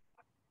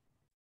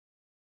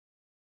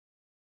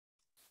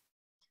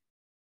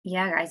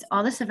 Yeah, guys,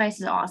 all this advice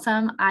is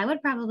awesome. I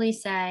would probably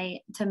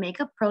say to make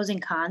a pros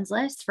and cons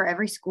list for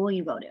every school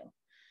you go to,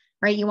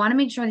 right? You want to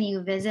make sure that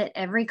you visit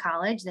every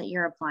college that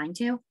you're applying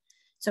to.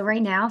 So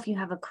right now, if you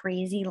have a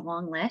crazy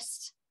long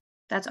list,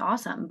 that's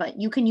awesome. But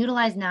you can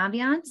utilize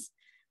Naviance,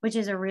 which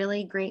is a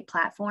really great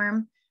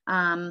platform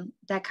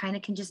that kind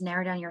of can just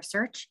narrow down your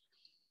search.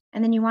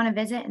 And then you want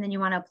to visit and then you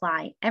want to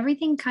apply.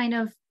 Everything kind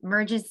of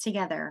merges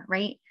together,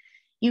 right?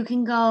 You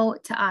can go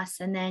to us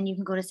and then you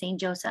can go to St.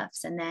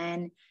 Joseph's and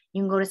then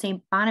you can go to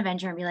St.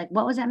 Bonaventure and be like,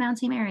 what was at Mount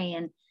St. Mary?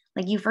 And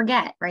like you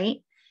forget, right?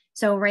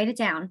 So write it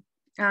down.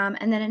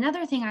 And then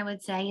another thing I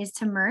would say is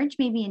to merge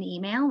maybe an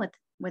email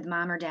with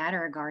mom or dad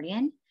or a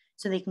guardian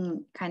so they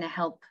can kind of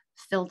help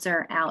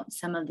filter out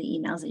some of the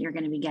emails that you're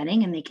going to be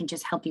getting and they can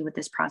just help you with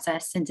this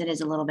process since it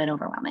is a little bit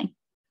overwhelming.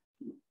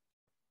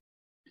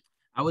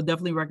 I would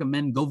definitely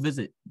recommend go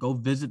visit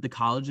the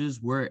colleges.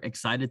 We're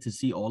excited to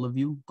see all of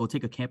you. Go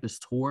take a campus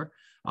tour.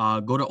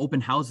 Go to open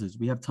houses.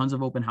 We have tons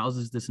of open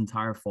houses this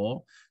entire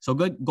fall. So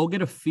go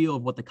get a feel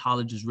of what the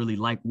college is really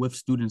like with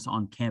students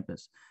on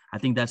campus. I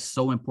think that's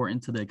so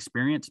important to the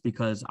experience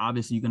because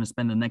obviously you're going to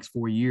spend the next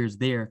 4 years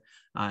there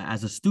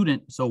as a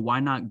student. So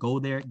why not go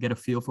there, get a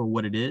feel for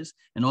what it is,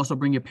 and also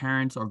bring your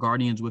parents or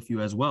guardians with you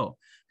as well,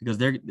 because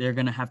they're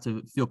going to have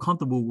to feel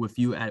comfortable with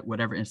you at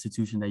whatever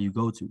institution that you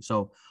go to.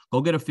 So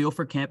go get a feel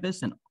for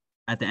campus. And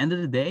at the end of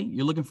the day,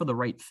 you're looking for the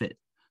right fit.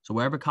 So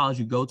wherever college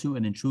you go to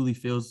and it truly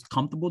feels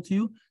comfortable to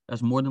you,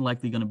 that's more than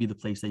likely going to be the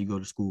place that you go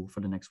to school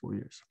for the next 4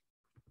 years.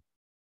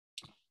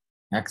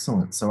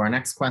 Excellent. So our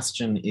next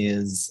question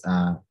is,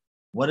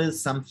 what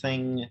is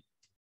something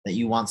that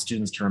you want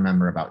students to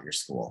remember about your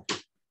school?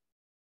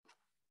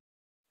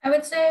 I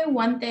would say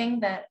one thing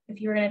that if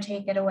you were going to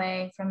take it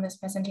away from this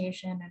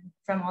presentation and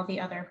from all the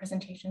other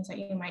presentations that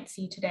you might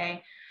see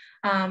today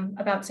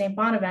about St.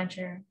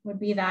 Bonaventure would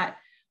be that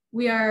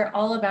we are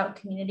all about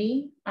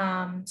community.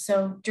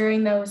 So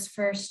during those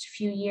first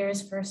few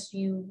years, first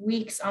few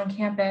weeks on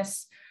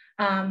campus,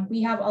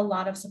 we have a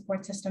lot of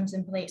support systems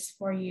in place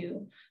for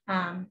you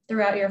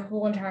throughout your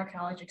whole entire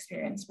college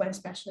experience, but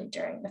especially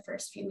during the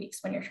first few weeks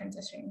when you're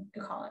transitioning to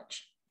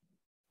college.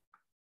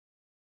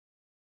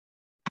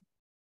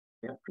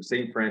 Yeah, for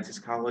St. Francis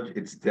College,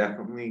 it's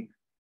definitely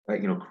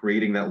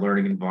creating that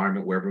learning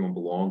environment where everyone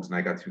belongs, and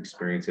I got to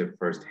experience it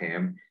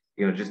firsthand.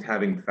 Just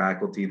having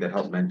faculty that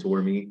help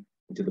mentor me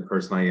into the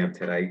person I am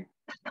today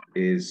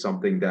is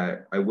something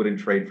that I wouldn't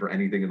trade for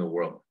anything in the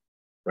world,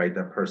 right?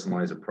 That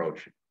personalized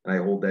approach. And I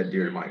hold that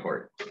dear to my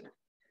heart.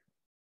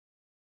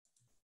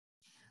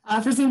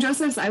 For St.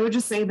 Joseph's, I would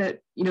just say that,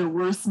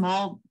 we're a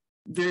small,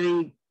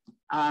 we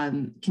have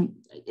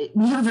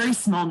a very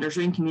small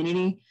nurturing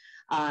community.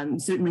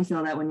 Certainly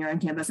feel that when you're on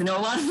campus. I know a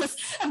lot of us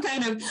have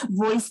kind of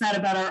voiced that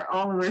about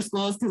all of our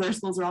schools because our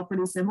schools are all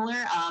pretty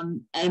similar.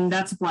 And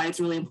that's why it's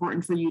really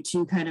important for you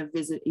to kind of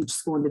visit each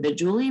school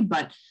individually.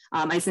 But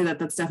I say that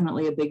that's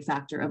definitely a big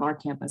factor of our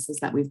campus is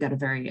that we've got a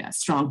very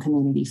strong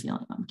community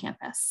feeling on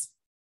campus.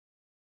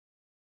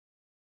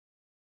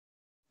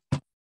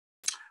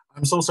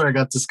 I'm so sorry I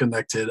got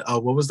disconnected.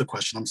 What was the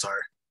question? I'm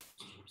sorry.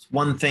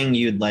 One thing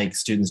you'd like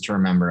students to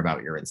remember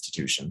about your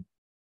institution.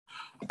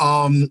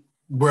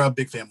 We're a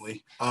big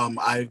family.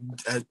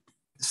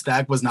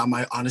 Stack was not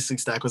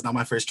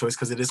my first choice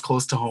because it is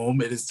close to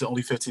home. It is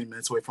only 15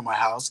 minutes away from my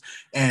house.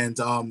 And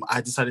I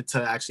decided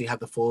to actually have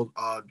the full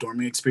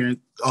dorming experience,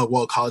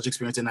 college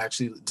experience, and I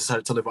actually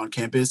decided to live on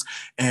campus.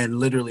 And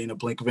literally in a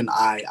blink of an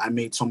eye, I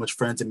made so much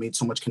friends and made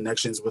so much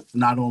connections with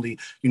not only,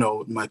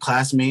 my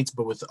classmates,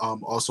 but with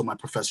also my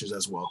professors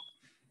as well.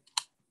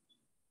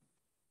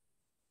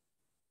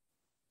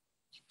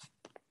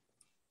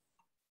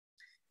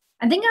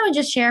 I think I would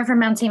just share from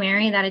Mount St.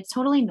 Mary that it's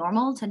totally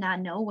normal to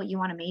not know what you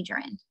want to major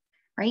in,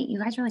 right? You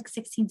guys are like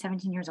 16,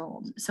 17 years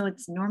old. So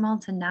it's normal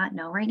to not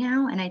know right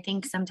now. And I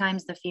think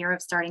sometimes the fear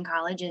of starting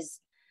college is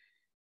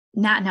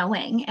not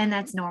knowing, and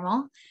that's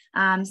normal.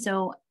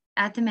 So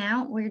at the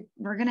Mount, we're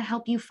going to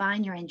help you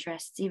find your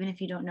interests, even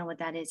if you don't know what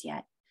that is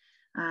yet.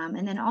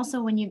 And then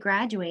also when you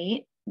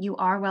graduate, you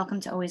are welcome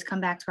to always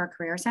come back to our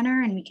Career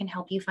Center and we can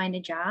help you find a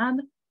job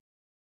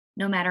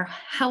no matter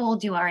how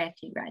old you are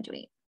after you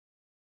graduate.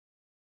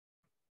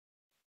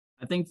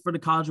 I think for the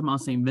College of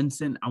Mount St.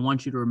 Vincent, I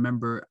want you to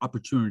remember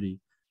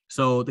opportunity.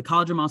 So the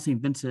College of Mount St.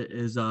 Vincent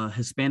is a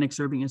Hispanic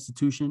serving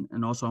institution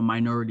and also a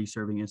minority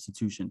serving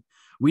institution.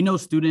 We know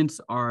students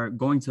are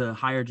going to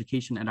higher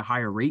education at a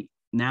higher rate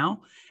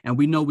now, and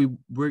we know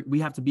we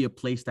have to be a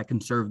place that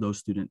can serve those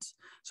students.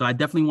 So I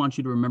definitely want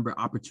you to remember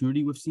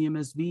opportunity with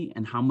CMSV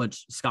and how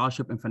much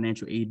scholarship and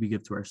financial aid we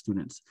give to our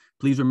students.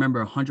 Please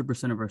remember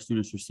 100% of our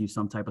students receive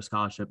some type of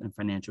scholarship and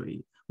financial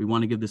aid. We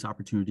want to give this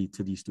opportunity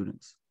to these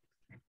students.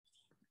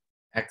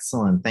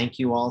 Excellent. Thank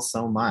you all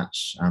so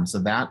much. So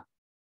that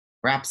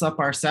wraps up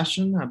our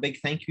session. A big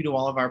thank you to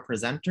all of our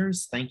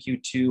presenters. Thank you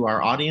to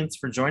our audience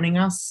for joining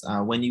us.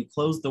 When you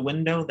close the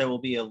window, there will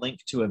be a link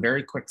to a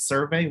very quick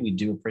survey. We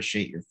do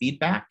appreciate your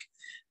feedback.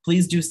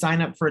 Please do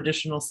sign up for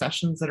additional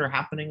sessions that are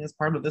happening as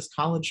part of this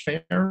college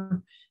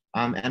fair.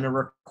 And a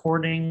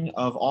recording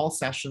of all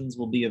sessions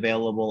will be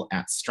available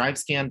at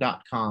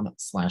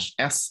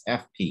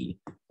strivescan.com/SFP.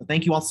 So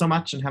thank you all so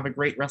much and have a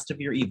great rest of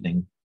your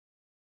evening.